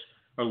clinics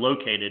are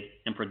located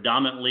in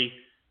predominantly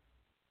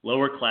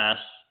lower-class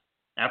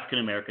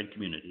African-American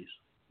communities.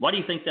 Why do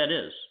you think that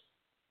is?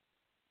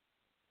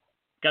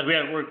 Guys,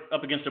 we're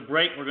up against a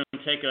break. We're going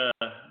to take a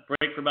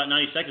break for about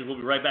 90 seconds. We'll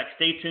be right back.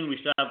 Stay tuned. We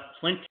still have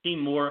plenty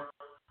more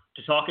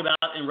to talk about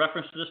in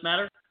reference to this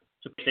matter,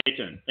 so stay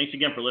tuned. Thanks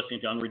again for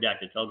listening to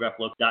Unredacted,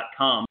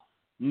 TelegraphLocal.com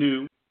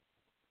new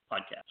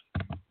podcast.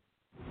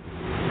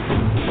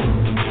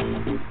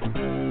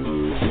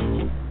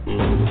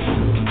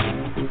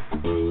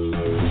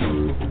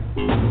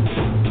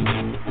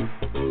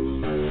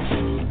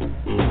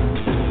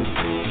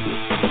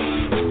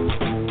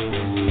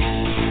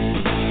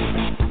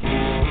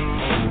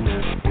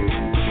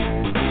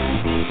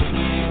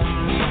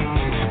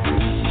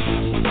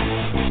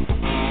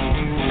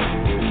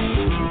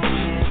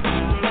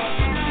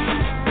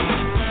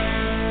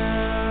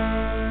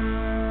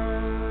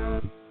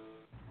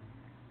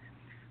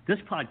 This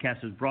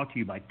podcast is brought to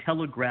you by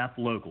Telegraph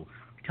Local,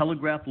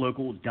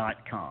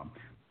 TelegraphLocal.com.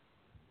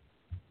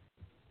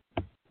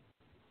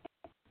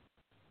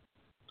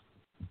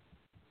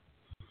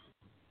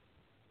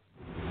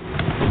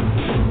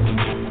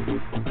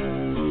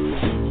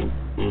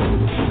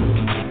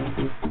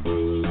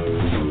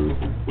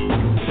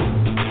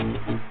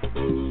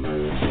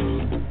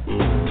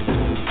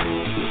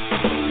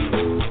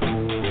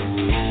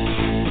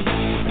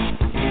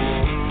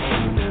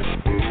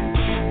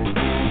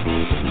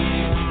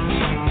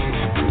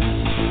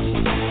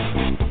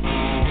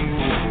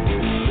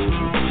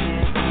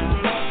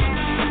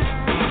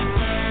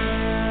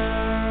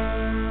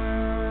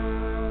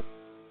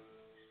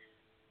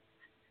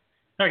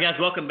 All right,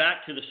 guys, welcome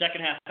back to the second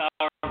half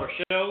hour of our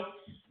show.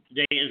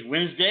 Today is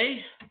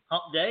Wednesday,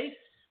 Hump Day.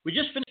 We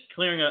just finished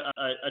clearing a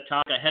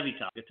heavy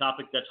topic, a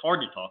topic that's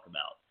hard to talk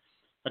about,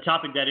 a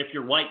topic that if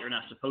you're white, you're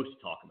not supposed to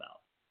talk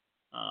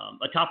about,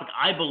 a topic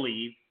I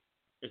believe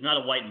is not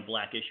a white and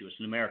black issue. It's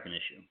an American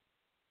issue.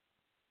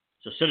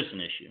 It's a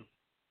citizen issue.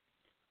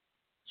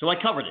 So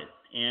I covered it,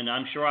 and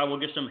I'm sure I will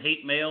get some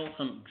hate mail,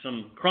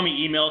 some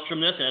crummy emails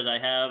from this, as I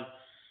have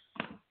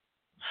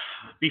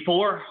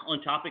before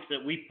on topics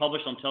that we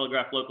publish on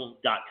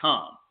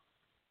TelegraphLocal.com.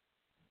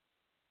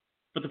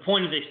 But the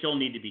point is they still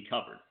need to be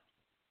covered.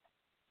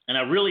 And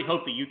I really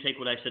hope that you take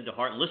what I said to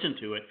heart and listen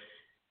to it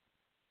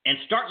and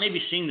start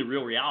maybe seeing the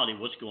real reality of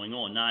what's going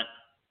on,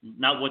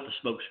 not what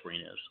the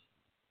smokescreen is.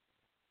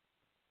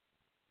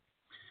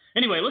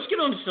 Anyway, let's get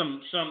on to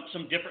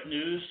some different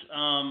news.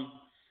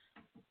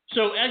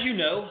 So as you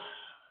know,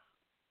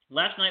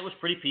 last night was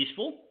pretty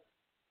peaceful.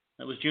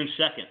 That was June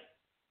 2nd.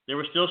 There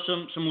was still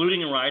some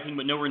looting and rioting,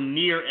 but nowhere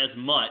near as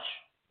much,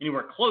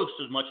 anywhere close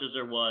to as much as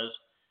there was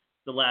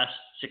the last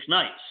 6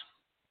 nights.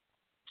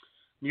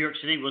 New York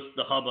City was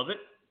the hub of it.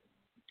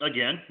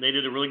 Again, they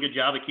did a really good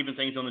job of keeping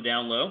things on the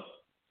down low.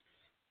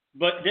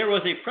 But there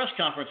was a press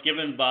conference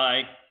given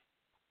by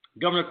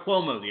Governor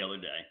Cuomo the other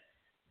day.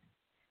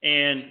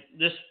 And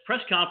this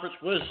press conference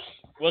was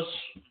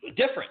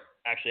different,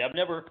 actually. I've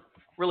never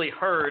really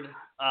heard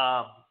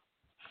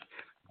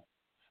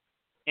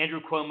Andrew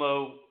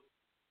Cuomo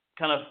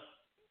kind of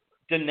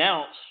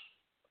denounce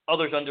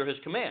others under his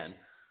command.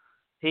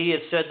 He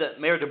had said that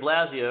Mayor de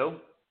Blasio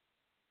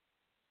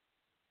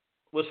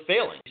was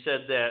failing. He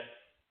said that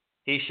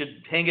he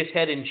should hang his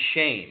head in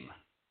shame,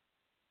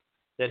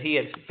 that he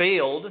had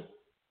failed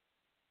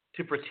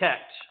to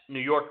protect New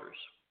Yorkers.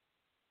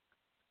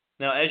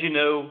 Now, as you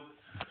know,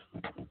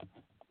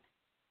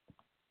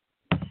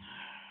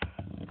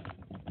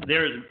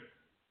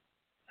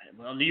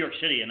 New York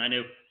City, and I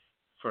know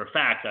for a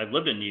fact, I've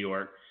lived in New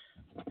York,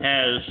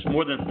 has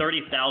more than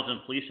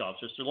 30,000 police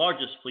officers. It's the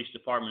largest police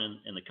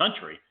department in the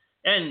country,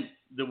 and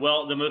the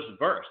most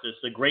diverse. It's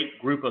a great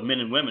group of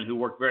men and women who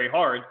work very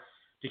hard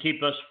to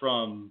keep us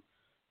from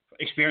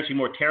experiencing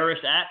more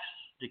terrorist acts,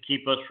 to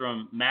keep us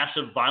from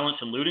massive violence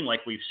and looting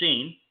like we've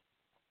seen.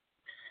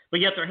 But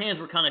yet their hands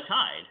were kind of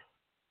tied.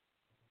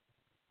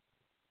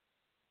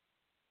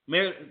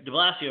 Mayor de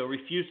Blasio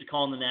refused to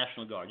call in the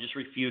National Guard, just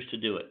refused to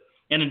do it.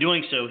 And in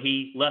doing so,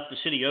 he left the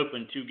city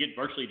open to get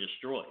virtually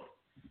destroyed.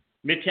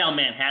 Midtown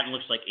Manhattan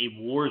looks like a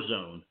war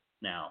zone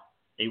now,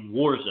 a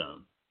war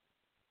zone.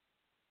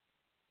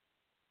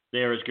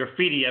 There is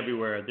graffiti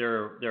everywhere.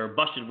 There are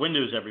busted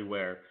windows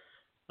everywhere.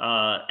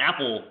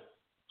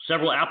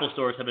 Several Apple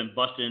stores have been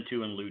busted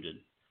into and looted.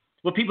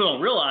 What people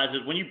don't realize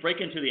is when you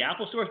break into the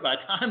Apple stores, by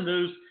the time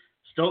those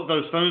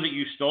phones that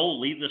you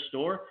stole leave the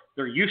store,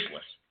 they're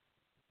useless.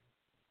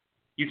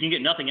 You can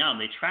get nothing out of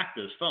them. They track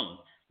those phones.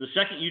 The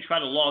second you try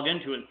to log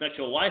into it and fetch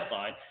your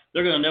Wi-Fi,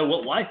 they're going to know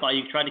what Wi-Fi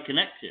you tried to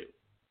connect to.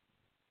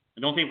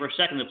 And don't think for a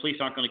second the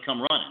police aren't going to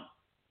come running.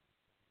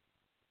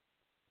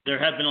 There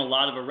have been a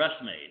lot of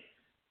arrests made.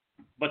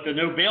 But the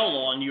no bail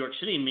law in New York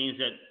City means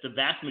that the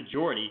vast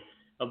majority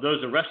of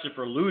those arrested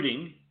for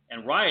looting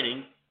and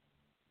rioting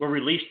were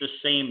released the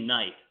same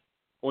night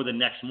or the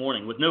next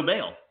morning with no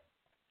bail,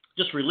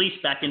 just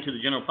released back into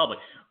the general public.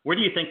 Where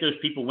do you think those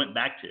people went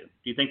back to? Do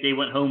you think they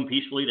went home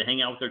peacefully to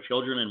hang out with their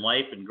children and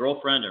wife and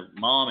girlfriend or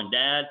mom and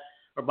dad,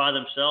 or by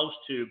themselves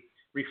to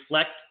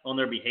reflect on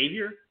their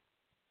behavior?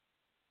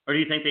 Or do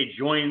you think they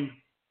joined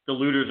the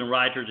looters and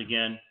rioters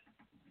again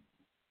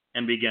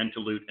and began to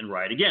loot and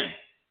riot again?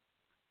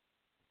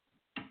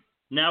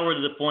 Now we're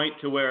to the point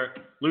to where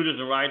looters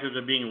and rioters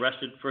are being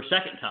arrested for a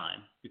second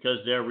time because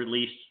they're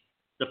released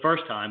the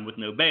first time with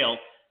no bail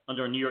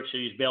under New York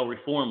City's bail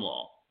reform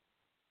law.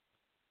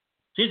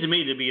 Seems to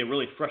me to be a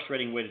really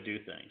frustrating way to do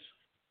things.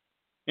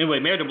 Anyway,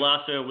 Mayor de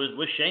Blasio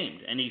was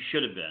shamed, and he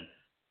should have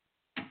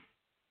been.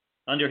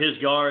 Under his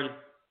guard,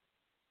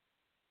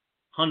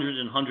 hundreds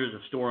and hundreds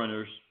of store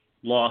owners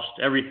lost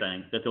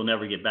everything that they'll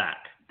never get back.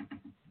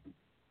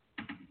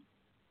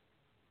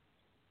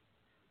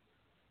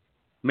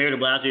 Mayor de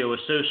Blasio was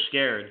so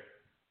scared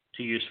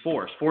to use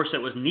force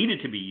that was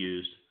needed to be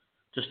used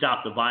to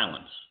stop the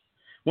violence.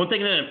 One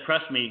thing that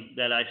impressed me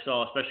that I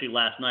saw, especially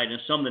last night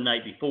and some the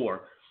night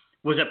before,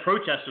 was that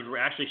protesters were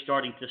actually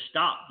starting to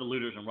stop the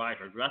looters and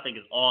rioters, which I think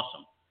is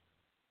awesome.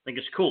 I think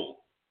it's cool.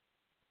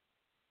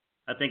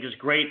 I think it's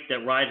great that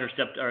rioters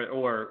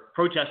or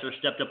protesters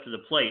stepped up to the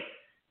plate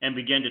and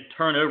began to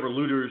turn over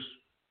looters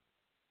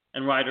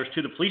and rioters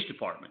to the police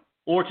department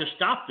or to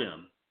stop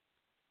them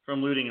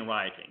from looting and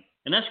rioting.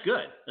 And that's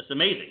good. That's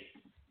amazing.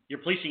 You're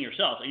policing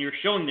yourself, and you're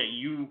showing that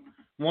you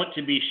want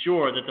to be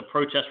sure that the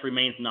protest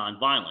remains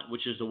nonviolent,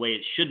 which is the way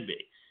it should be.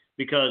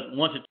 Because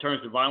once it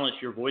turns to violence,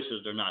 your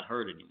voices are not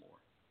heard anymore.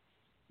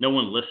 No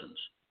one listens.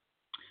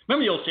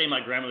 Remember the old saying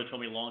my grandmother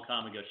told me a long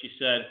time ago? She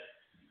said,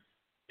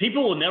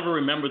 people will never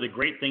remember the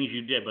great things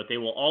you did, but they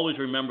will always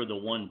remember the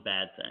one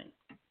bad thing.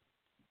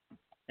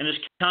 And it's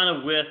kind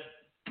of with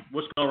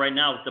what's going on right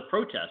now with the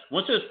protests.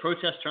 Once those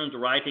protests turn to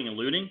rioting and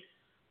looting,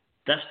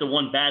 that's the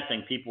one bad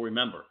thing people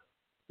remember.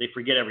 They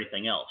forget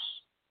everything else.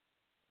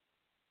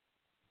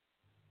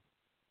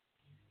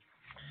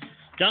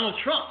 Donald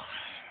Trump.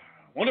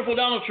 Wonderful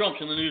Donald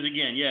Trump's in the news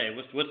again. Yay,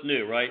 what's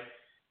new, right?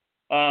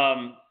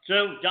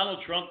 So Donald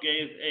Trump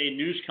gave a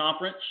news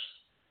conference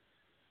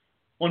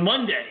on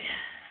Monday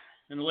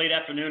in the late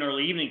afternoon,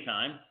 early evening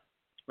time,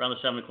 around the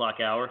 7 o'clock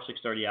hour,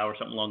 6:30 hour,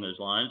 something along those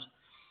lines.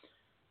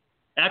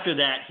 After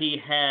that, he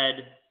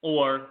had,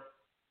 or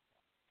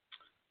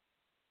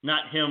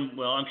not him,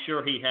 well, I'm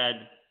sure he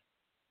had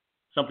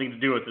something to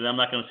do with it. I'm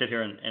not going to sit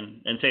here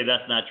and say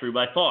that's not true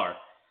by far.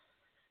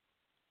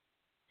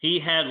 He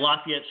had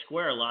Lafayette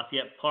Square,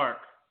 Lafayette Park,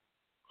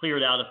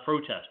 cleared out of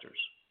protesters,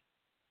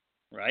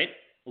 right?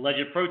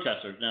 Alleged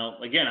protesters. Now,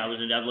 again, I've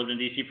lived in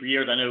D.C. for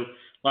years. I know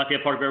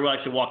Lafayette Park very well. I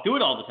used to walk through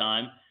it all the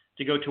time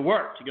to go to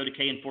work, to go to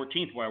K and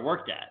 14th where I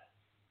worked at,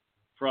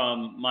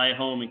 from my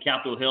home in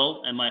Capitol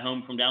Hill and my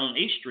home from down on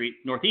 8th Street,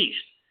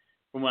 Northeast,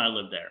 from when I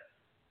lived there.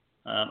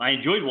 I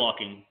enjoyed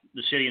walking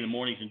the city in the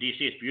mornings in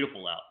D.C. It's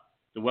beautiful out.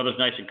 The weather's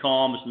nice and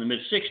calm. It's in the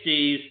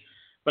mid-60s.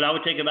 But I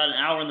would take about an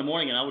hour in the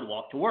morning and I would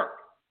walk to work.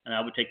 And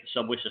I would take the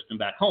subway system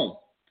back home.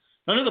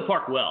 I know the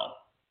park well.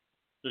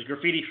 There's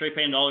graffiti spray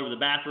painted all over the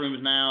bathrooms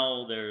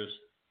now. There's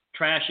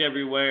trash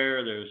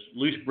everywhere. There's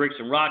loose bricks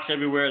and rocks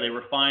everywhere. They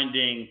were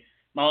finding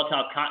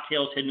Molotov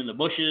cocktails hidden in the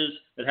bushes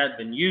that hadn't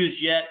been used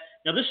yet.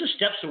 Now, this is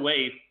steps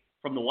away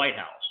from the White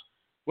House.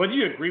 Whether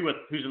you agree with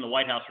who's in the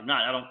White House or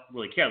not, I don't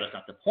really care. That's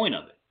not the point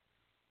of it.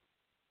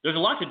 There's a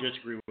lot to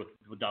disagree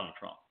with Donald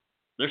Trump.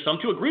 There's some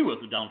to agree with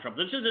Donald Trump.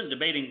 This isn't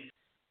debating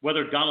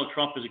whether Donald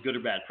Trump is a good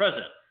or bad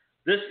president.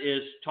 This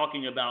is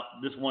talking about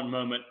this one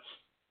moment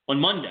on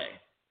Monday.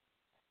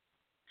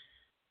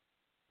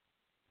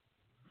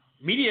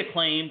 Media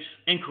claimed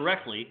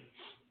incorrectly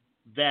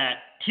that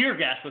tear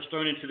gas was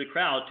thrown into the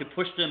crowd to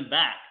push them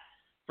back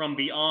from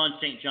beyond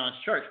St. John's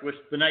Church, which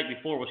the night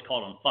before was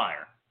caught on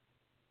fire.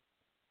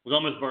 It was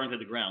almost burned to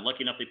the ground.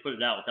 Lucky enough they put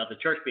it out without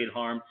the church being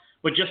harmed,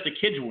 but just the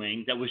kids'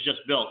 wing that was just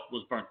built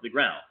was burnt to the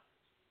ground.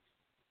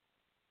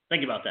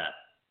 Think about that.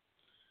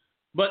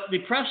 But the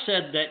press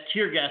said that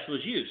tear gas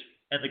was used,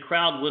 and the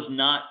crowd was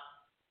not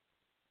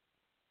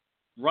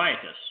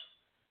riotous.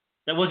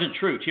 That wasn't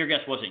true. Tear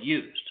gas wasn't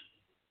used.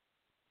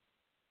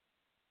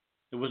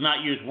 It was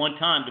not used one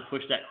time to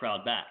push that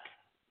crowd back.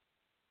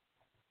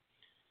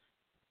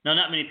 Now,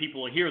 not many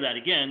people will hear that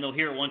again. They'll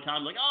hear it one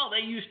time like, oh,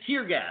 they used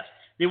tear gas.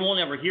 They won't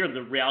ever hear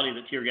the reality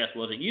that tear gas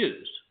wasn't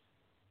used.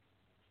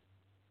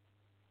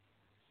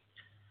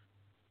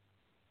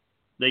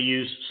 They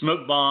used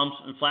smoke bombs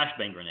and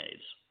flashbang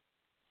grenades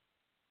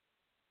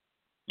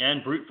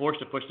and brute force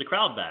to push the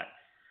crowd back.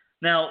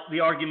 Now, the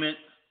argument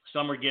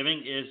some are giving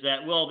is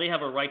that, well, they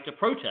have a right to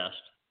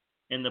protest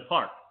in the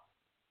park,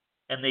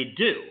 and they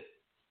do.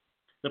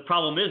 The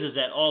problem is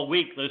that all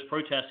week those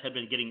protests have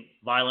been getting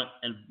violent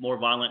and more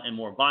violent and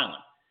more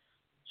violent.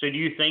 So do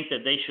you think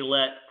that they should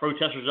let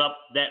protesters up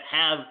that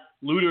have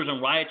looters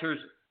and rioters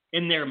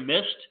in their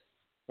midst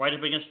right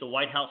up against the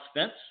White House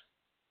fence,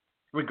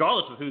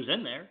 regardless of who's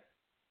in there,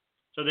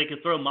 so they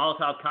could throw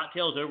Molotov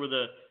cocktails over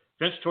the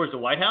fence towards the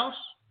White House?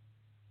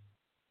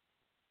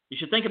 You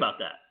should think about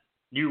that.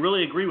 Do you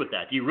really agree with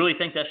that? Do you really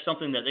think that's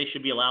something that they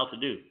should be allowed to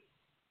do?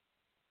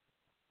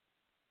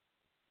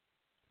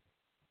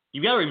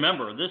 You got to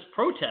remember, this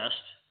protest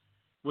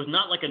was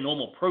not like a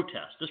normal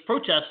protest. This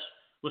protest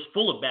was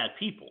full of bad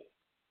people.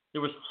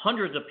 There was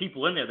hundreds of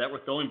people in there that were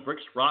throwing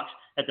bricks, rocks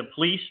at the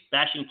police,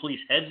 bashing police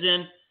heads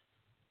in,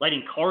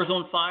 lighting cars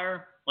on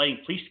fire, lighting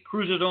police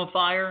cruisers on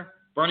fire,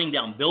 burning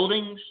down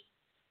buildings.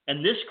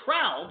 And this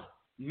crowd,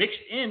 mixed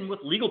in with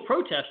legal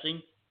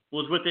protesting,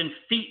 was within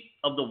feet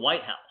of the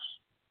White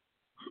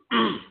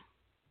House,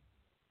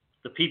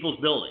 the People's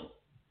Building.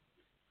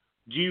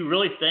 Do you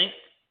really think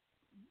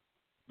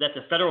that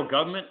the federal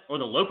government, or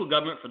the local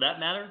government for that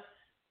matter,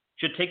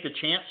 should take the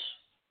chance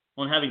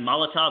on having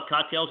Molotov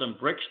cocktails and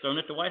bricks thrown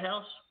at the White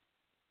House?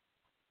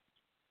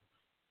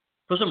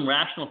 Put some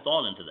rational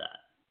thought into that.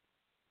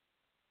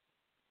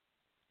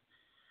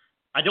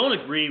 I don't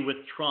agree with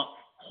Trump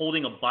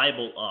holding a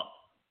Bible up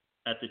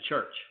at the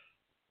church.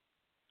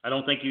 I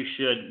don't think you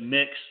should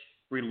mix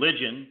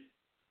religion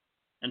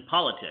and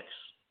politics.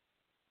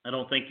 I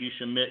don't think you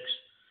should mix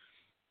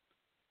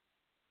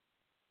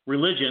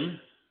religion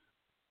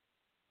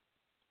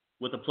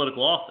with a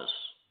political office.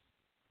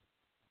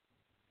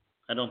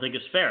 I don't think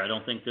it's fair.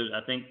 I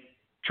think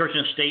church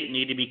and state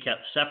need to be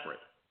kept separate.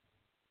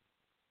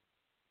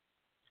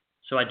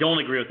 So I don't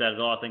agree with that at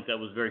all. I think that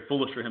was very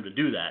foolish for him to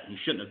do that. He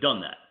shouldn't have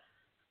done that.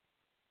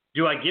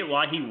 Do I get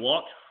why he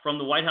walked from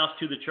the White House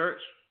to the church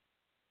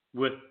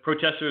with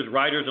protesters,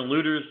 rioters, and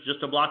looters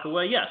just a block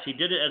away? Yes, he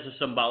did it as a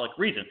symbolic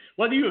reason.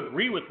 Whether you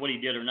agree with what he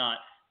did or not,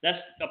 that's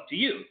up to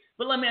you.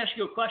 But let me ask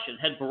you a question.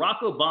 Had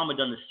Barack Obama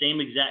done the same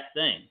exact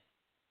thing,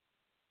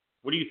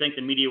 what do you think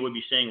the media would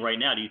be saying right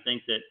now? Do you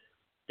think that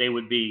they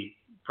would be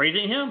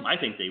praising him? I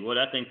think they would.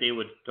 I think they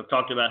would have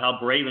talked about how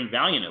brave and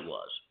valiant it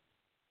was.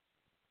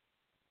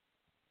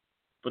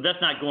 But that's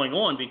not going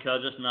on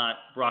because it's not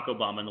Barack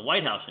Obama in the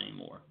White House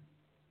anymore.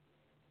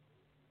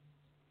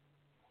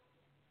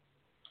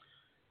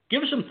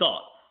 Give it some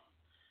thought.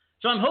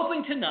 So I'm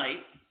hoping tonight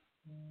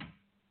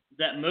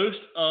that most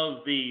of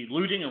the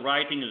looting and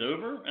rioting is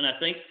over, and I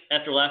think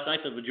after last night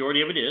the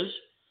majority of it is.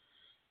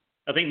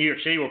 I think New York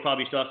City will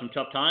probably still have some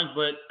tough times,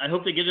 but I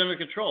hope they get it under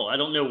control. I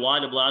don't know why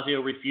de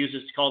Blasio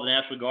refuses to call the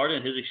National Guard,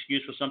 and his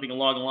excuse for something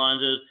along the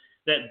lines is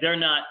that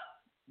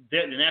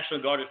the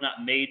National Guard is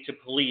not made to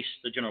police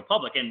the general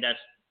public, and that's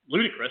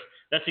ludicrous.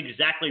 That's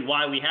exactly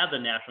why we have the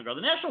National Guard.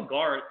 The National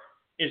Guard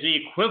is the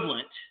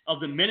equivalent of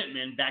the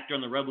Minutemen back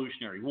during the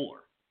Revolutionary War.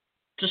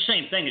 It's the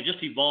same thing. It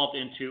just evolved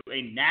into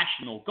a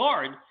National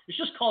Guard. It's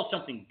just called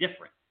something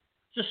different.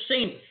 It's the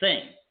same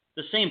thing,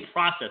 the same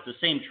process, the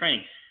same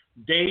training.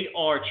 They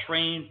are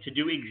trained to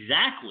do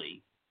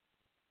exactly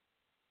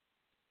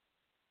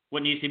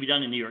what needs to be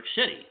done in New York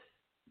City.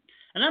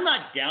 And I'm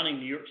not downing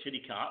New York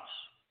City cops.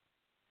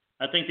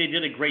 I think they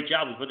did a great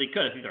job with what they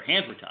could. I think their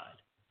hands were tied.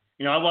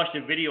 You know, I watched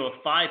a video of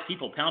 5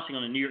 people pouncing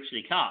on a New York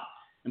City cop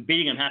and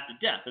beating him half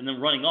to death and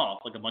then running off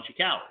like a bunch of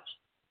cowards.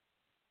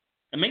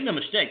 And make no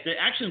mistake, the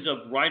actions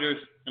of rioters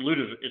and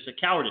looters is a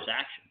cowardice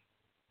action.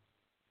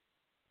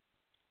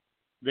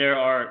 There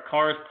are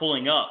cars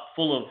pulling up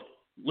full of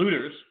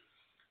looters,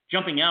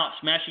 jumping out,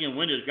 smashing in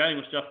windows, grabbing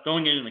with stuff,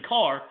 throwing it in the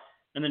car,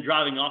 and then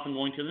driving off and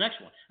going to the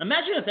next one.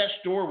 Imagine if that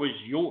store was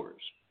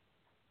yours,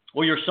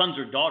 or your sons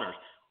or daughters,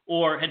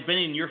 or had been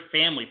in your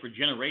family for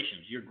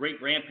generations. Your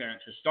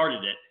great-grandparents had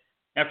started it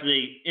after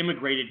they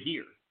immigrated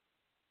here.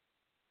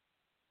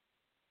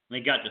 And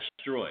they got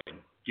destroyed.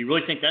 Do you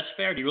really think that's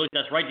fair? Do you really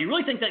think that's right? Do you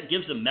really think that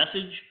gives a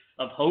message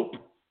of hope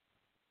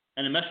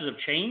and a message of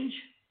change?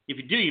 If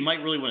you do, you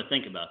might really want to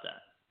think about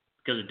that,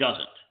 because it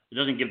doesn't. It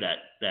doesn't give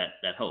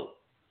that hope.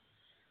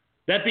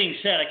 That being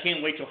said, I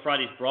can't wait till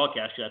Friday's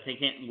broadcast. I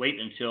can't wait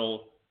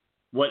until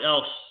what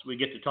else we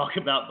get to talk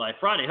about by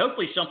Friday.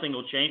 Hopefully something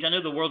will change. I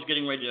know the world's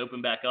getting ready to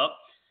open back up,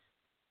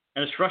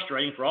 and it's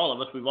frustrating for all of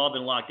us. We've all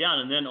been locked down,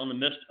 and then on the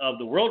midst of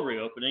the world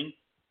reopening,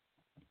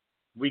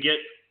 we get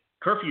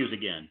curfews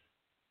again.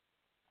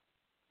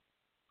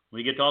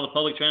 We get all the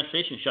public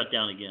transportation shut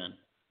down again.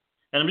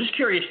 And I'm just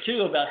curious,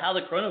 too, about how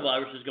the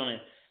coronavirus is going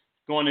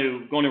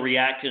to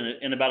react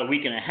in about a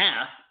week and a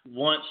half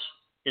once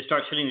it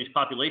starts hitting these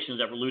populations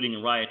that were looting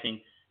and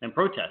rioting and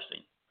protesting.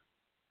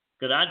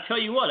 Because I'd tell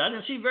you what, I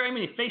didn't see very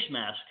many face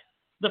masks.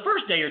 The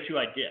first day or two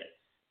I did.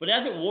 But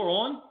as it wore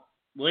on,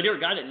 later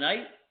it got at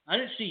night, I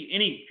didn't see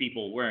any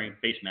people wearing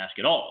face masks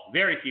at all.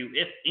 Very few,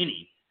 if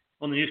any,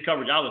 on the news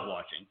coverage I was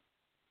watching.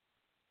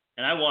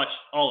 And I watched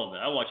all of it.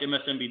 I watched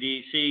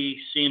MSNBC,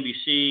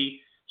 CNBC,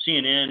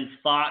 CNN,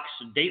 Fox,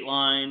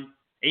 Dateline,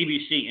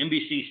 ABC,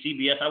 NBC,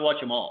 CBS. I watch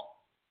them all.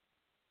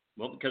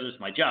 Well, because it's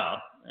my job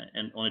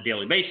and on a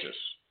daily basis.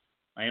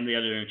 I am the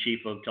editor-in-chief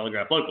of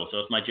Telegraph Local, so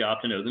it's my job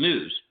to know the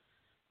news.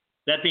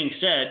 That being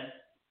said,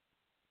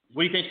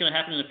 what do you think is going to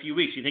happen in a few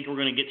weeks? Do you think we're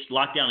going to get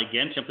locked down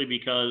again simply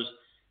because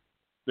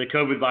the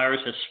COVID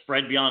virus has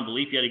spread beyond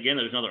belief yet again?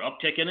 There's another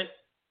uptick in it?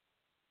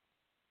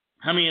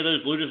 How many of those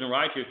looters and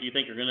rioters do you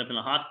think are going to end up in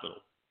the hospital?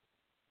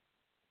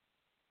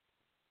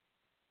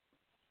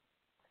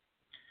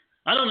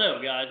 I don't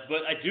know, guys, but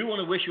I do want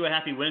to wish you a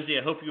happy Wednesday.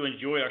 I hope you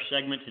enjoy our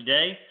segment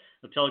today.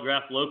 of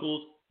Telegraph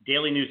Locals,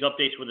 daily news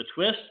updates with a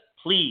twist.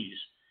 Please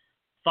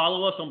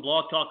follow us on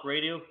Blog Talk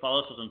Radio.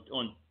 Follow us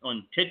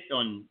on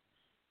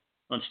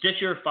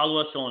Stitcher. Follow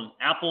us on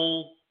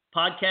Apple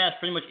Podcasts.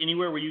 Pretty much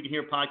anywhere where you can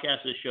hear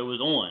podcasts this show is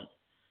on.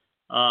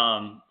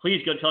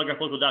 Please go to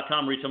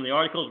telegraphlocal.com, read some of the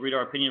articles, read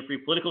our opinion-free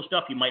political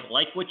stuff. You might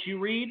like what you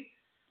read.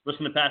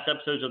 Listen to past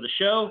episodes of the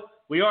show.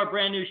 We are a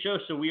brand new show,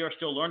 so we are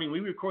still learning.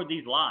 We record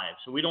these live,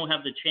 so we don't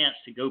have the chance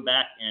to go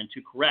back and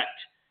to correct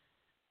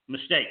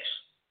mistakes.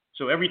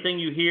 So everything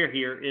you hear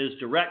here is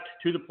direct,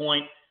 to the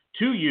point,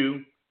 to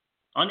you,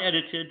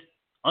 unedited,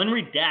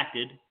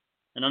 unredacted,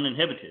 and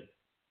uninhibited.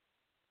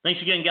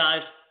 Thanks again,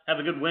 guys. Have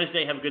a good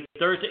Wednesday. Have a good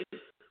Thursday.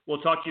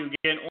 We'll talk to you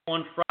again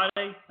on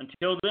Friday.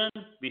 Until then,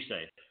 be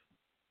safe.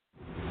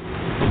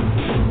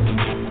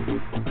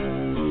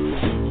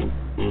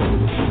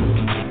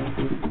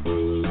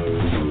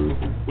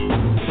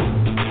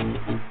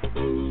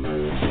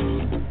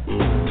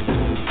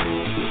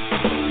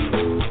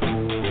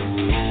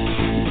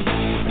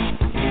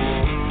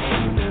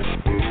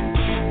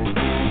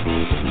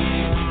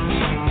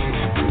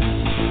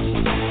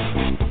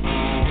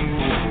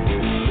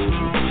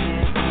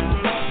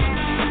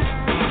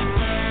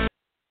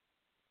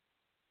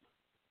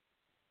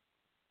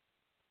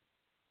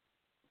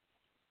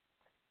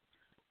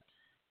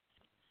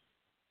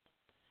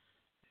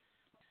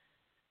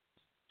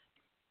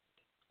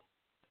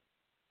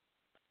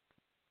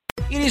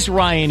 It is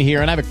Ryan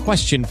here, and I have a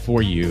question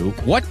for you.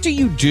 What do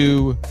you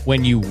do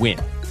when you win?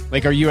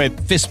 Like, are you a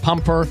fist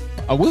pumper,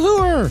 a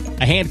woohooer,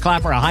 a hand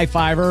clapper, a high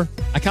fiver?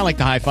 I kind of like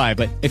the high five,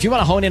 but if you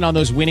want to hone in on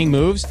those winning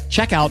moves,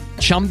 check out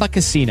Chumba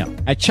Casino.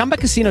 At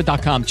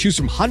ChumbaCasino.com, choose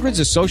from hundreds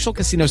of social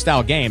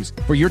casino-style games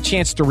for your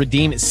chance to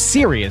redeem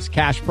serious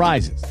cash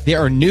prizes. There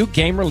are new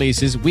game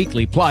releases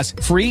weekly, plus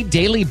free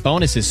daily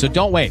bonuses. So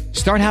don't wait.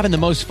 Start having the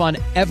most fun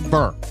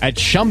ever at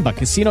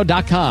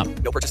ChumbaCasino.com.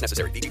 No purchase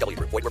necessary. VGW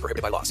Group. Void where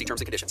prohibited by law. See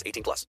terms and conditions. 18+.